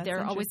know that.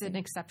 They're always an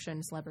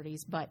exception,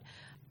 celebrities, but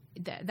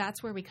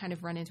that's where we kind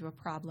of run into a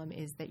problem,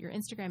 is that your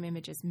Instagram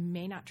images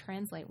may not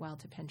translate well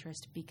to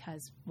Pinterest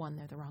because, one,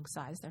 they're the wrong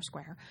size, they're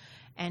square,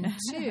 and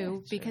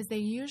two, because they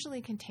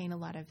usually contain a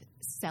lot of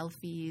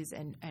selfies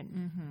and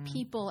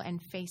people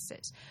and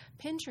faces.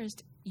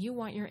 Pinterest, you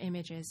want your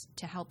images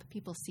to help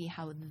people see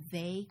how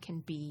they can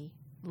be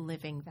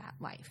living that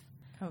life.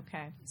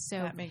 Okay. So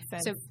that makes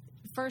sense. So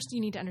first,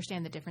 you need to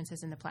understand the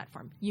differences in the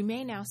platform. You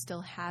may now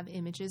still have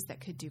images that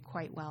could do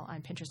quite well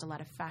on Pinterest. A lot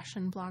of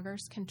fashion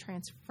bloggers can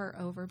transfer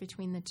over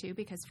between the two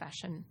because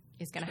fashion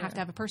is going to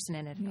have a person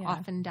in it. It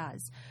often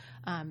does.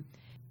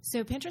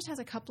 So Pinterest has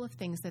a couple of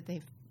things that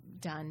they've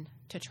done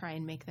to try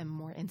and make them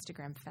more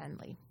Instagram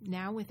friendly.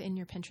 Now within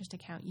your Pinterest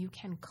account, you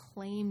can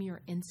claim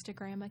your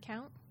Instagram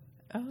account.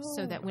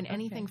 So that when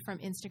anything from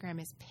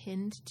Instagram is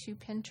pinned to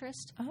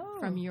Pinterest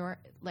from your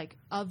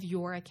of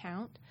your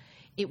account,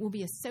 it will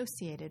be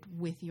associated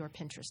with your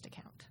Pinterest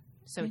account.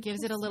 So it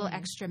gives it a little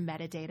extra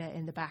metadata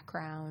in the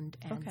background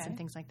and some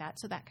things like that.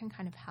 So that can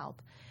kind of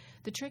help.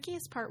 The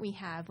trickiest part we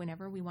have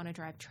whenever we want to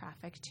drive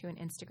traffic to an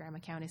Instagram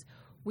account is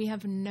we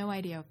have no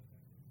idea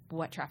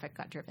what traffic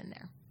got driven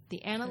there.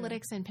 The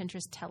analytics in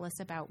Pinterest tell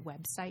us about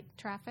website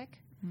traffic.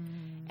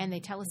 And they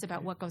tell us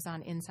about what goes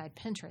on inside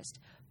Pinterest,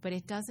 but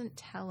it doesn't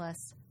tell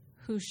us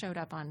who showed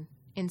up on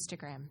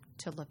Instagram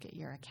to look at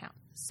your account.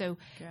 So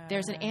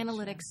there's an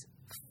analytics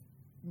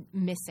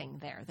missing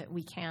there that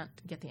we can't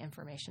get the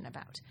information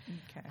about.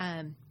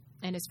 And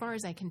as far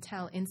as I can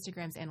tell,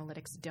 Instagram's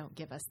analytics don't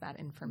give us that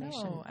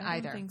information either. I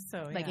don't think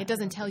so. It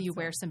doesn't tell you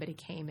where somebody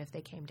came if they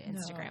came to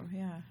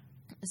Instagram.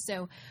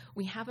 So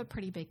we have a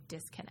pretty big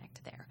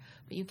disconnect there.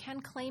 But you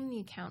can claim the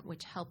account,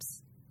 which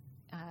helps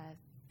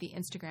the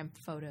Instagram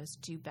photos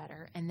do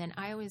better. And then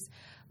I always,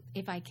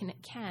 if I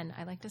can,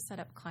 I like to set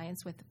up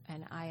clients with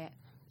an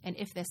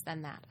if this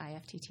then that,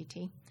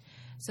 IFTTT,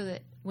 so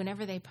that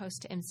whenever they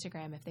post to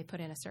Instagram, if they put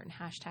in a certain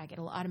hashtag,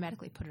 it'll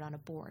automatically put it on a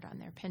board on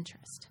their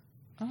Pinterest.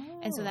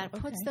 And so that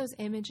puts those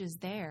images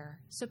there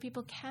so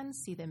people can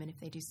see them. And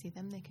if they do see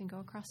them, they can go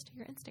across to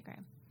your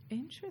Instagram.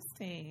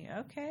 Interesting.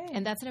 Okay.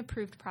 And that's an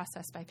approved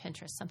process by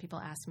Pinterest. Some people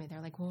ask me,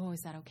 they're like, whoa,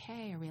 is that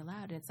okay? Are we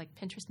allowed? And it's like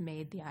Pinterest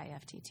made the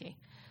IFTT.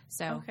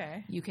 So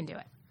you can do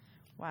it.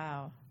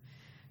 Wow.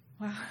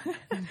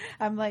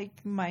 I'm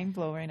like mind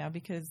blown right now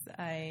because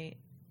I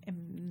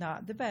am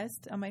not the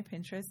best on my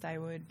Pinterest. I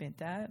will admit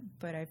that.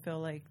 But I feel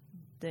like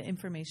the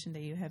information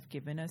that you have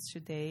given us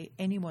today,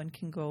 anyone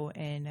can go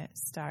and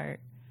start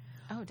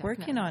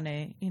working on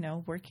it,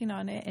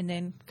 and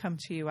then come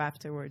to you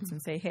afterwards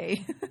and say,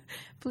 hey,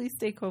 please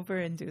take over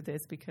and do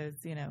this because,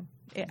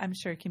 I'm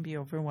sure it can be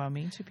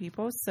overwhelming to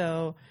people.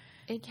 So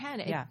it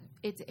can. Yeah.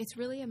 It's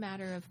really a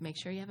matter of make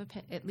sure you have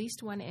at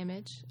least one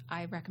image.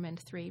 I recommend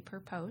 3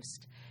 per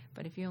post.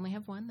 But if you only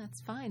have one,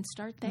 that's fine.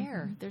 Start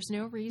there. There's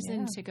no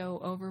reason to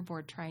go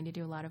overboard trying to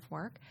do a lot of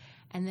work.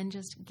 And then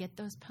just get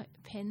those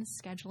pins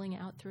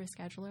scheduling out through a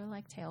scheduler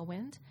like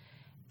Tailwind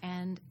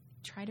and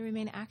try to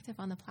remain active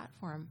on the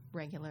platform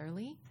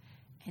regularly.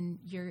 And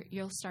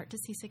you'll start to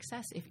see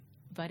success,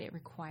 but it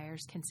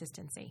requires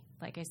consistency.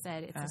 Like I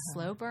said, it's a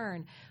slow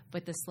burn,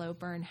 but the slow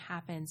burn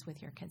happens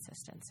with your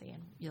consistency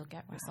and you'll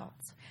get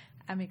results.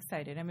 I'm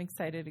excited. I'm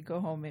excited to go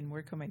home and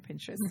work on my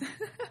Pinterest.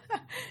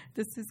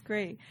 This is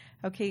great.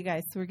 Okay,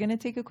 guys, so we're going to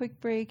take a quick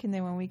break, and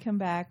then when we come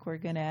back, we're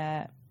going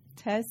to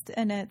test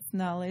Annette's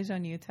knowledge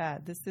on Utah.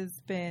 This has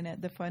been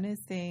the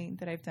funnest thing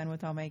that I've done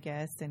with all my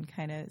guests and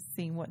kind of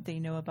seeing what they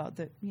know about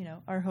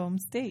our home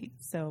state.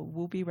 So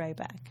we'll be right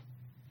back.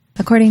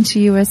 According to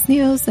U.S.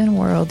 News and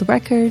World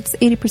Records,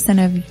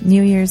 80% of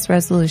New Year's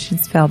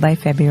resolutions fail by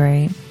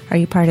February. Are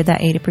you part of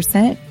that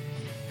 80%?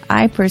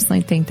 I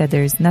personally think that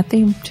there's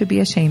nothing to be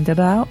ashamed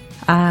about.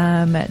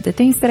 The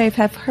things that I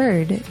have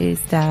heard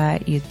is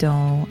that you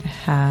don't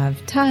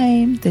have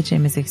time, the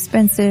gym is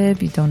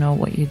expensive, you don't know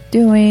what you're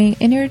doing,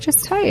 and you're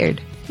just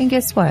tired. And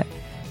guess what?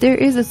 There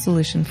is a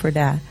solution for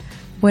that.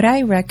 What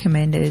I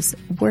recommend is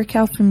work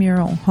out from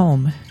your own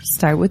home.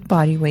 Start with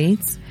body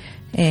weights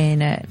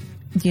and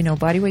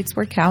body weights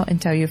work out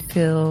until you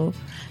feel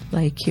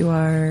like you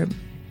are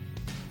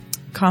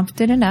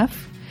confident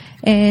enough.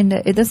 And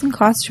it doesn't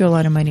cost you a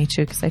lot of money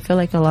too, because I feel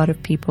like a lot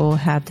of people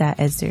have that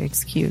as their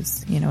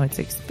excuse. It's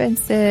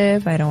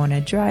expensive, I don't want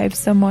to drive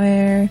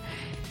somewhere,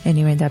 and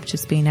you end up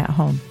just being at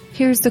home.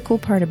 Here's the cool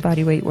part of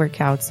bodyweight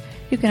workouts.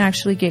 You can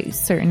actually get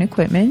certain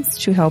equipment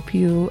to help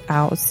you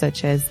out,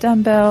 such as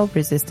dumbbell,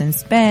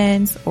 resistance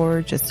bands,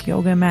 or just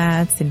yoga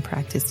mats and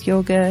practice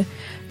yoga.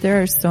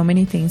 There are so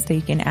many things that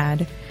you can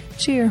add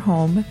to your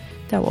home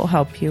that will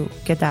help you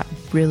get that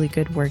really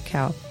good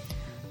workout.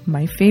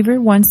 My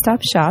favorite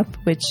one-stop shop,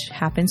 which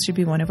happens to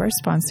be one of our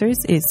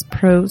sponsors, is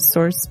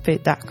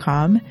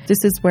ProSourceFit.com.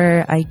 This is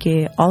where I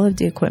get all of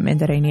the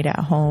equipment that I need at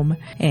home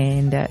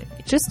and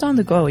just on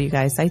the go, you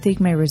guys. I take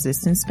my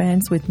resistance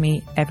bands with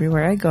me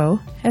everywhere I go,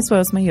 as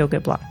well as my yoga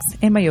blocks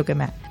and my yoga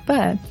mat.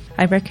 But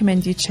I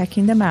recommend you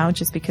checking them out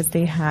just because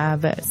they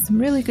have some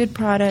really good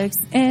products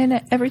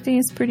and everything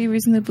is pretty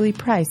reasonably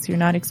priced. You're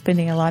not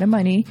expending a lot of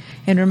money.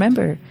 And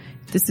remember,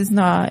 this is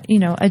not,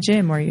 a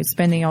gym where you're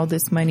spending all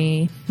this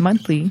money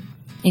monthly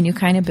and you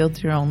kind of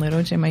build your own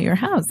little gym at your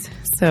house.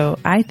 So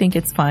I think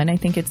it's fun. I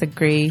think it's a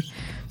great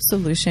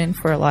solution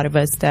for a lot of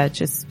us that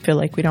just feel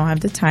like we don't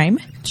have the time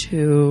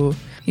to,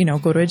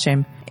 go to a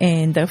gym.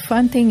 And the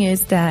fun thing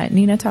is that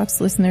Nina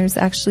Talks listeners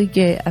actually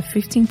get a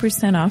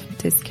 15% off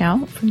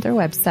discount from their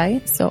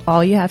website. So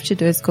all you have to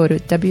do is go to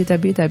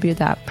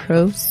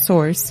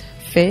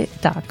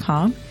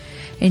www.prosourcefit.com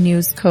and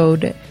use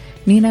code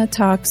Nina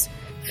Talks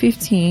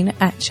 15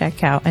 at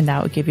checkout, and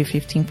that will give you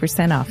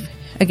 15% off.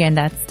 Again,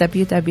 that's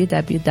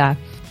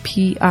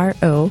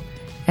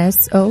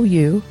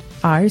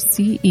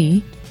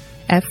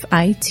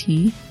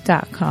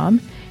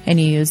www.prosourcefit.com, and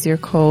you use your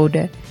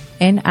code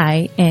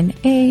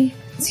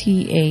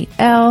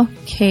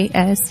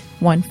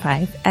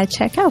NINATALKS15 at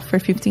checkout for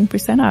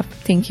 15% off.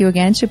 Thank you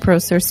again to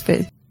ProSource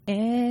Fit.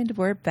 And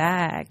we're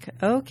back.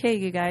 Okay,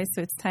 you guys,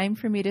 so it's time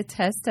for me to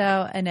test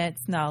out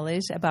Annette's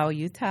knowledge about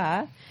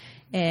Utah.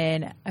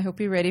 And I hope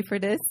you're ready for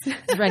this.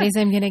 As ready as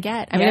I'm going to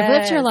get. I mean, I've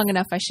lived here long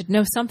enough. I should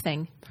know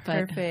something.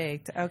 But.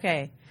 Perfect.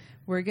 Okay.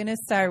 We're going to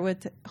start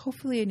with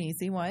hopefully an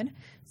easy one.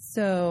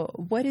 So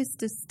what is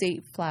the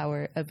state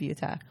flower of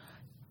Utah?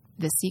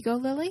 The Sego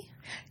lily?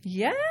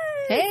 Yes.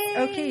 Hey.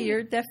 Okay.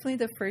 You're definitely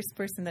the first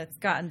person that's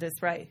gotten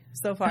this right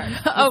so far.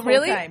 Oh,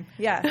 really? Time.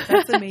 Yeah.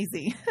 That's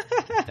amazing.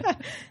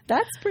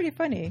 That's pretty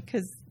funny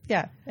because,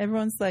 yeah,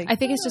 everyone's like, I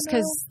think it's just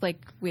because,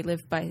 we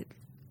live by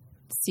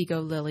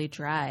Sego Lily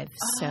Drive,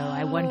 so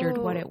I wondered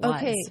what it was.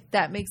 Okay,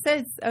 that makes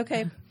sense.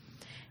 Okay.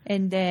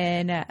 And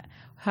then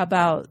how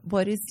about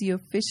what is the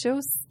official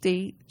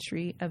state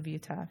tree of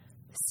Utah?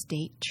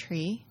 State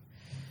tree?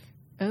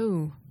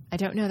 Oh, I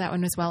don't know that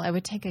one as well. I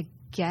would take a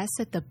guess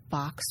at the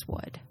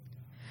boxwood.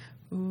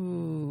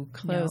 Ooh,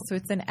 close. No. So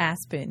it's an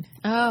aspen.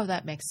 Oh,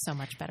 that makes so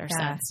much better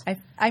sense.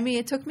 I mean,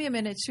 it took me a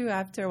minute too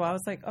after a while. I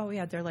was like, oh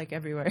yeah, they're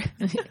everywhere.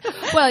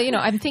 Well,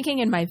 I'm thinking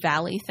in my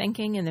valley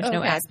thinking, and there's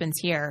no aspens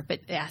here,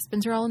 but the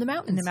aspens are all in the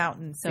mountains. In the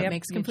mountains. So it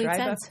makes complete sense.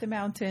 You drive sense. up the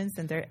mountains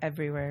and they're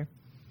everywhere.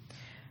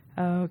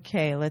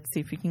 Okay, let's see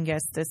if we can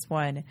guess this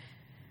one.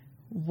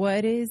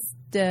 What is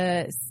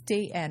the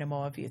state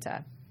animal of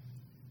Utah?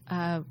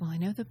 Well, I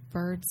know the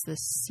bird's the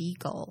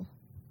seagull,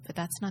 but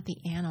that's not the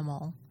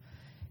animal.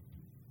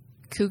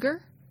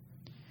 Cougar?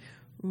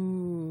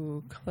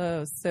 Ooh,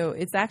 close. So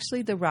it's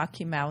actually the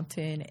Rocky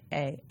Mountain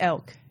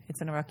elk.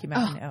 It's a Rocky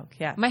Mountain elk.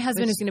 Yeah. My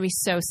husband is going to be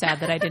so sad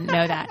that I didn't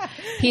know that.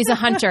 He's a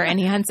hunter and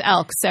he hunts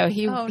elk, so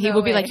he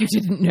will be like, "You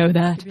didn't know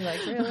that?" He'd be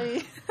like,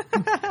 "Really?"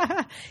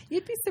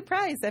 You'd be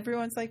surprised.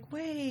 Everyone's like,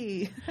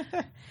 "Wait."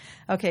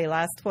 Okay,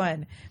 last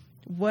one.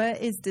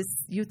 What is this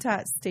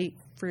Utah state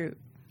fruit?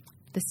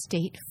 The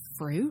state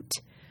fruit?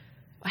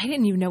 I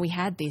didn't even know we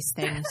had these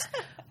things.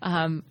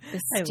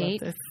 The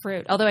state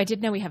fruit. Although I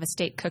did know we have a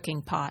state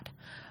cooking pot.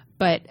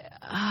 But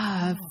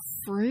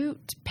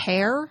fruit,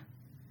 pear?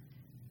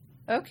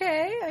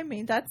 Okay. I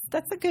mean, that's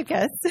a good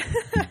guess.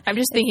 I'm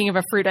just thinking of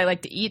a fruit I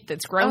like to eat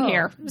that's grown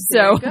here.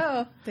 There you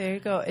go. There you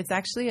go. It's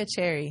actually a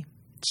cherry.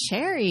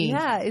 Cherry?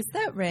 Yeah. Is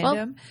that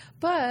random?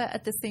 But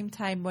at the same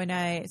time,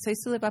 I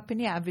used to live up in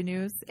the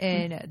avenues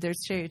and there's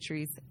cherry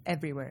trees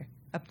everywhere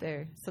up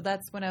there. So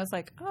that's when I was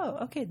like, oh,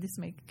 okay, this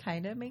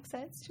kind of makes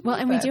sense to me. Well,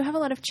 and we do have a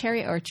lot of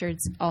cherry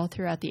orchards all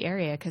throughout the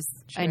area because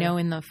I know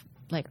in the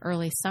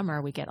early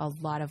summer we get a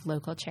lot of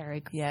local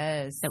cherry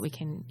that we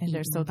can and eat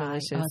they're so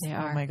delicious. Oh, they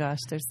are. Oh my gosh,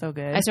 they're so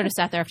good. I sort of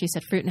sat there after you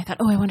said fruit and I thought,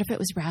 I wonder if it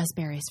was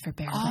raspberries for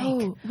Bear Lake.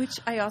 Oh, which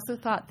I also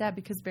thought that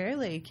because Bear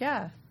Lake,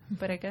 yeah.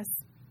 But I guess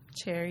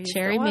cherry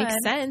makes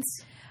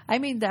sense. I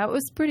mean, that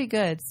was pretty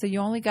good. So you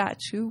only got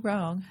 2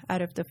 wrong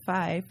out of the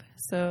 5.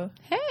 So,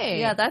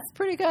 hey. Yeah, that's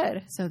pretty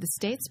good. So the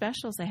state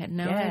specials, I had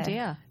no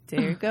idea.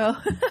 There you go.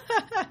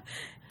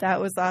 That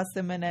was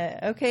awesome,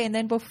 Annette. Okay, and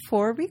then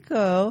before we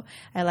go,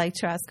 I like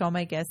to ask all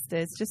my guests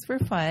this just for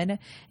fun.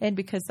 And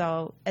because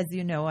as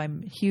you know,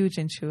 I'm huge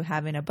into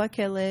having a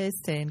bucket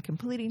list and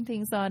completing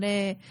things on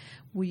it.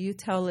 Will you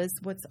tell us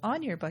what's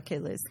on your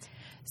bucket list?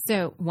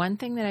 So one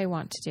thing that I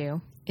want to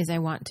do is I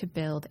want to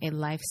build a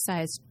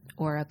life-size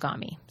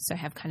origami. So I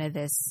have kind of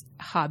this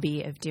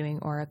hobby of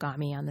doing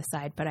origami on the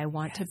side, but I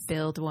want to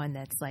build one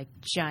that's like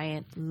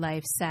giant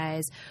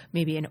life-size,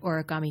 maybe an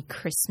origami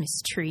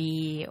Christmas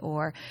tree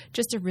or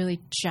just a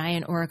really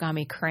giant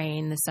origami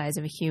crane the size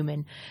of a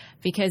human,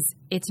 because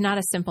it's not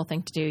a simple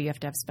thing to do. You have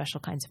to have special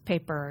kinds of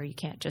paper, or you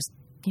can't just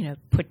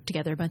put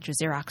together a bunch of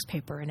Xerox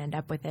paper and end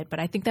up with it. But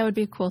I think that would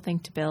be a cool thing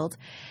to build.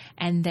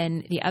 And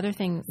then the other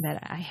thing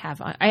that I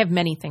have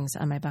many things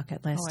on my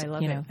bucket list. Oh, I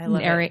love it. I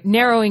love it.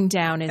 Narrowing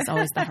down is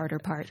always the harder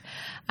part.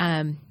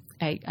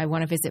 I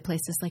want to visit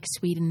places like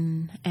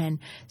Sweden and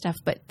stuff.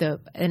 But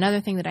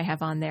another thing that I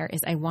have on there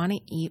is I want to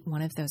eat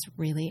one of those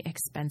really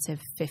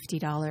expensive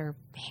 $50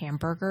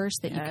 hamburgers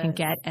that you can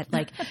get at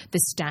like the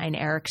Stein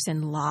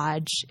Eriksen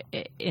Lodge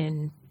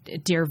in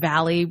Deer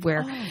Valley,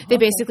 where they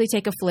basically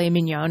take a filet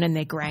mignon and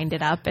they grind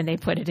it up and they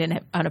put it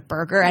on a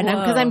burger. And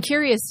because I'm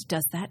curious,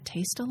 does that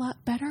taste a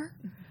lot better?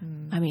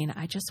 Mm-hmm. I mean,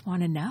 I just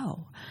want to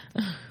know.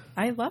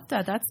 I love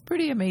that. That's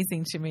pretty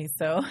amazing to me.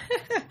 So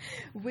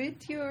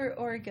With your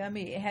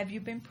origami, have you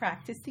been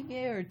practicing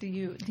it, or do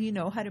you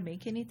know how to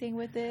make anything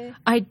with it?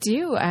 I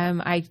do.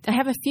 I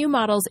have a few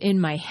models in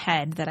my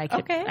head that I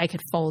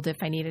could fold if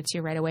I needed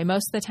to right away.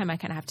 Most of the time, I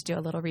kind of have to do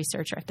a little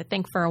research or have to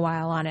think for a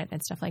while on it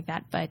and stuff like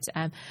that. But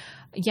I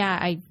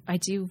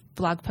do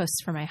blog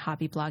posts for my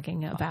hobby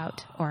blogging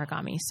about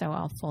origami. So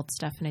I'll fold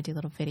stuff and I do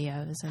little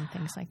videos and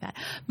things like that.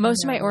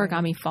 Most of my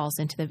origami falls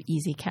into the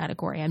easy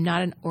category. I'm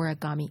not an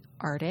origami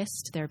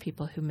artist. There are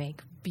people who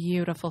make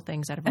beautiful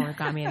things out of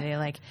origami and they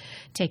like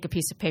take a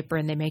piece of paper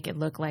and they make it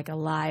look like a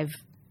live,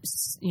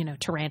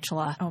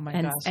 tarantula. Oh my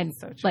gosh. And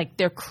so true. Like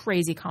they're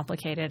crazy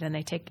complicated and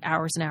they take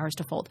hours and hours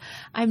to fold.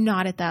 I'm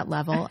not at that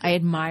level. I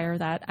admire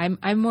that. I'm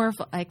more of,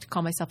 I like to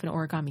call myself an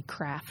origami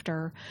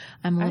crafter.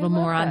 I'm a little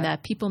more on the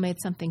people made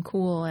something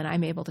cool and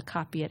I'm able to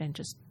copy it and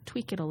just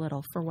tweak it a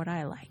little for what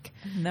I like.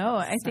 No,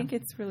 I think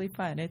it's really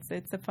fun. It's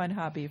a fun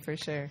hobby for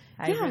sure.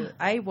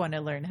 I want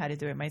to learn how to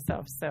do it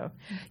myself. So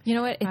you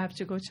know what? I have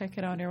to go check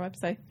it on your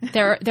website.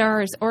 There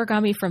are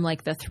origami from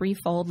like the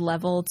 3-fold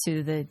level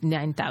to the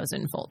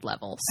 9,000-fold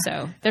level.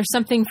 So there's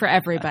something for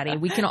everybody.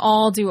 We can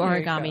all do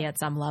origami at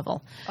some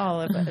level.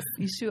 All of us.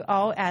 You should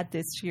all add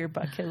this to your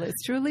bucket list.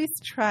 To at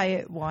least try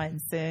it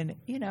once and,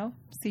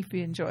 see if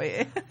you enjoy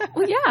it.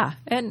 Well, yeah.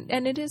 And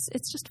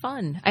it's just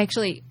fun.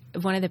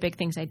 One of the big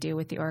things I do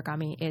with the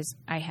origami is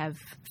I have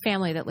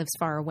family that lives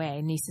far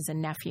away, nieces and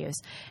nephews.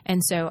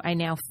 And so I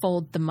now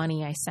fold the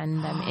money I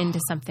send them into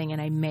something and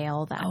I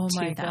mail that to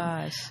them.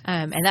 Gosh.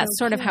 And that's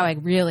sort of how I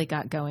really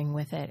got going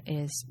with it,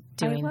 is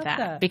doing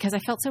that. Because I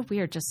felt so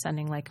weird just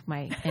sending like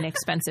my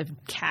inexpensive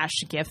cash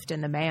gift in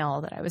the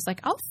mail that I was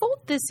like, I'll fold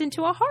this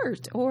into a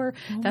heart. Or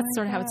that's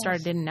sort of how it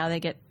started. And now they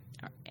get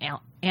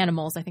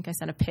animals. I think I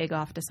sent a pig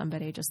off to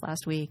somebody just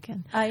last week.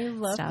 And I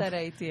love that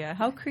idea.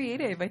 How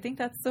creative. I think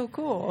that's so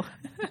cool.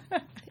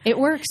 It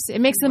works. It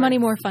makes the money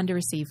more fun to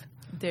receive.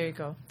 There you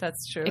go.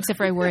 That's true. Except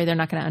for I worry they're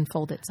not going to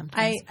unfold it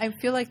sometimes. I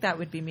feel like that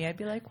would be me. I'd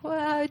be like,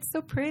 wow, it's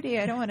so pretty.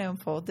 I don't want to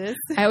unfold this.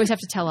 I always have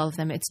to tell all of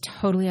them it's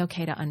totally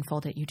okay to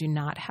unfold it. You do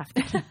not have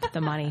to keep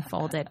the money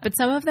folded. But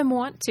some of them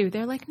want to.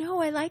 They're like,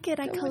 no, I like it.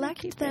 I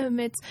collect them.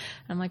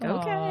 I'm like,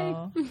 okay.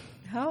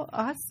 How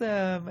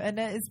awesome. And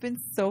it's been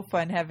so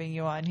fun having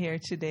you on here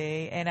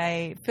today. And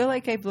I feel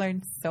like I've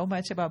learned so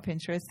much about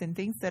Pinterest and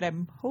things that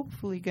I'm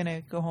hopefully going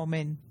to go home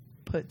and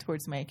put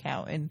towards my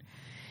account and,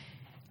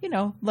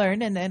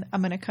 learn. And then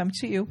I'm going to come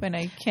to you when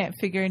I can't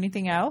figure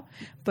anything out.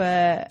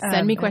 But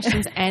send me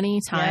questions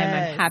anytime.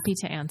 Yes. I'm happy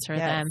to answer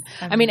them.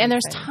 And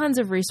there's tons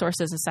of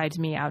resources aside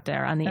me out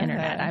there on the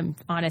internet.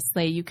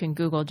 Honestly, you can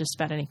Google just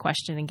about any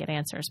question and get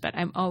answers, but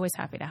I'm always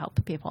happy to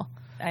help people.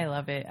 I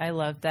love it. I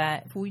love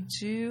that. Would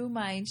you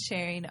mind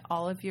sharing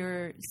all of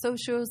your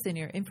socials and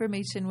your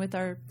information with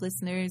our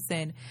listeners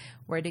and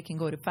where they can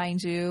go to find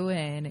you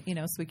and,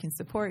 so we can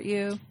support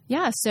you?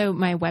 Yeah. So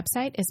my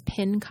website is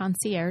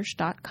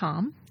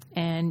pinconcierge.com.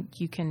 And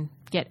you can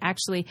get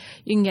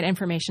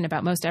information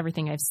about most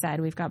everything I've said.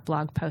 We've got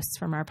blog posts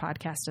from our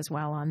podcast as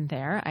well on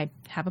there. I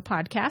have a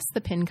podcast, the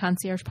Pin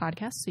Concierge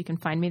Podcast, so you can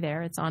find me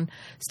there. It's on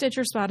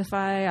Stitcher,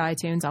 Spotify,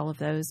 iTunes, all of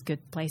those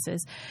good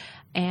places.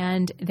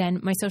 And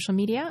then my social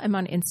media, I'm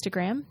on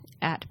Instagram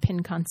at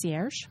Pin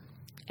Concierge.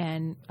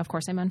 And, of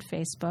course, I'm on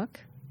Facebook.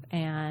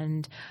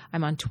 And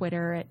I'm on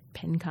Twitter at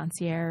Pin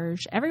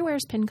Concierge.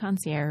 Everywhere's Pin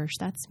Concierge.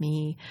 That's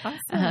me.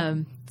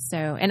 Awesome.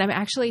 And I'm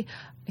actually,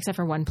 except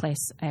for one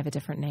place, I have a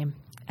different name.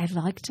 I'd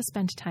like to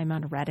spend time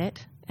on Reddit,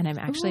 and I'm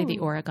actually the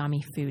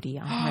origami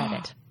foodie on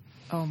Reddit.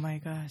 Oh my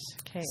gosh.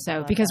 Okay.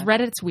 So because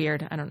Reddit's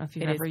weird. I don't know if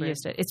you've ever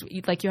used it. It's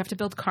like you have to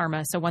build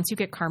karma. So once you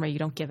get karma, you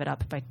don't give it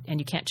up, and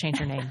you can't change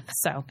your name.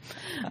 So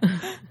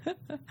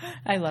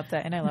I love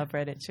that. And I love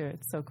Reddit too.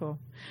 It's so cool.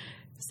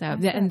 So,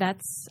 and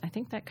I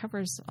think that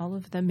covers all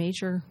of the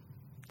major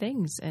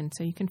things. And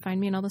so you can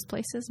find me in all those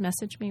places.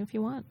 Message me if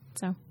you want.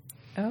 So,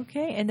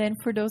 okay. And then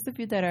for those of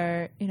you that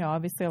are,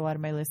 obviously a lot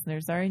of my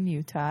listeners are in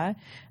Utah.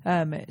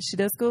 She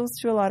does go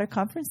to a lot of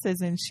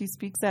conferences and she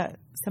speaks at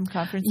some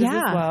conferences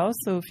as well.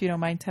 So if you don't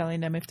mind telling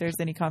them if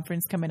there's any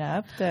conference coming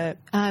up that.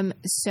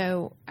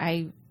 So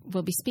I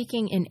will be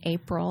speaking in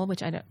April,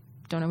 which I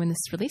don't know when this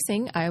is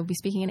releasing. I will be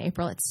speaking in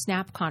April at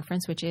Snap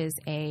Conference, which is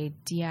a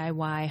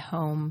DIY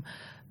home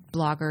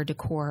blogger,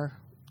 decor,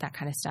 that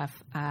kind of stuff,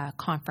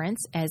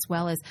 conference, as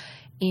well as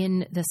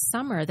in the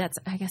summer.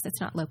 I guess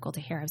it's not local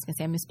to here. I was going to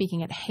say I'm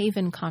speaking at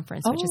Haven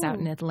Conference, which is out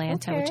in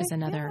Atlanta, which is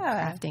another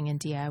crafting and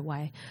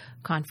DIY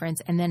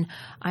conference. And then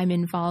I'm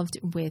involved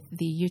with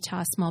the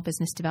Utah Small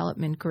Business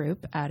Development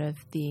Group out of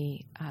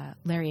the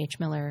Larry H.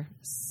 Miller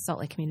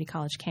Salt Lake Community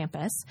College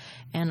campus.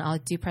 And I'll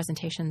do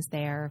presentations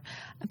there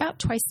about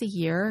twice a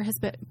year has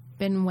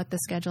been what the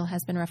schedule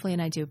has been roughly.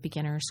 And I do a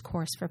beginner's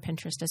course for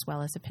Pinterest as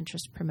well as a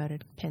Pinterest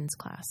promoted pins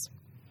class.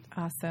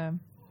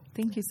 Awesome.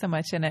 Thank you so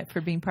much, Annette, for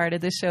being part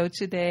of the show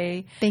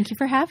today. Thank you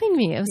for having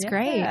me. It was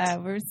great.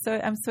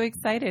 I'm so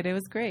excited. It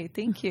was great.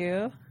 Thank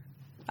you.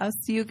 I'll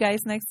see you guys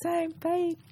next time. Bye.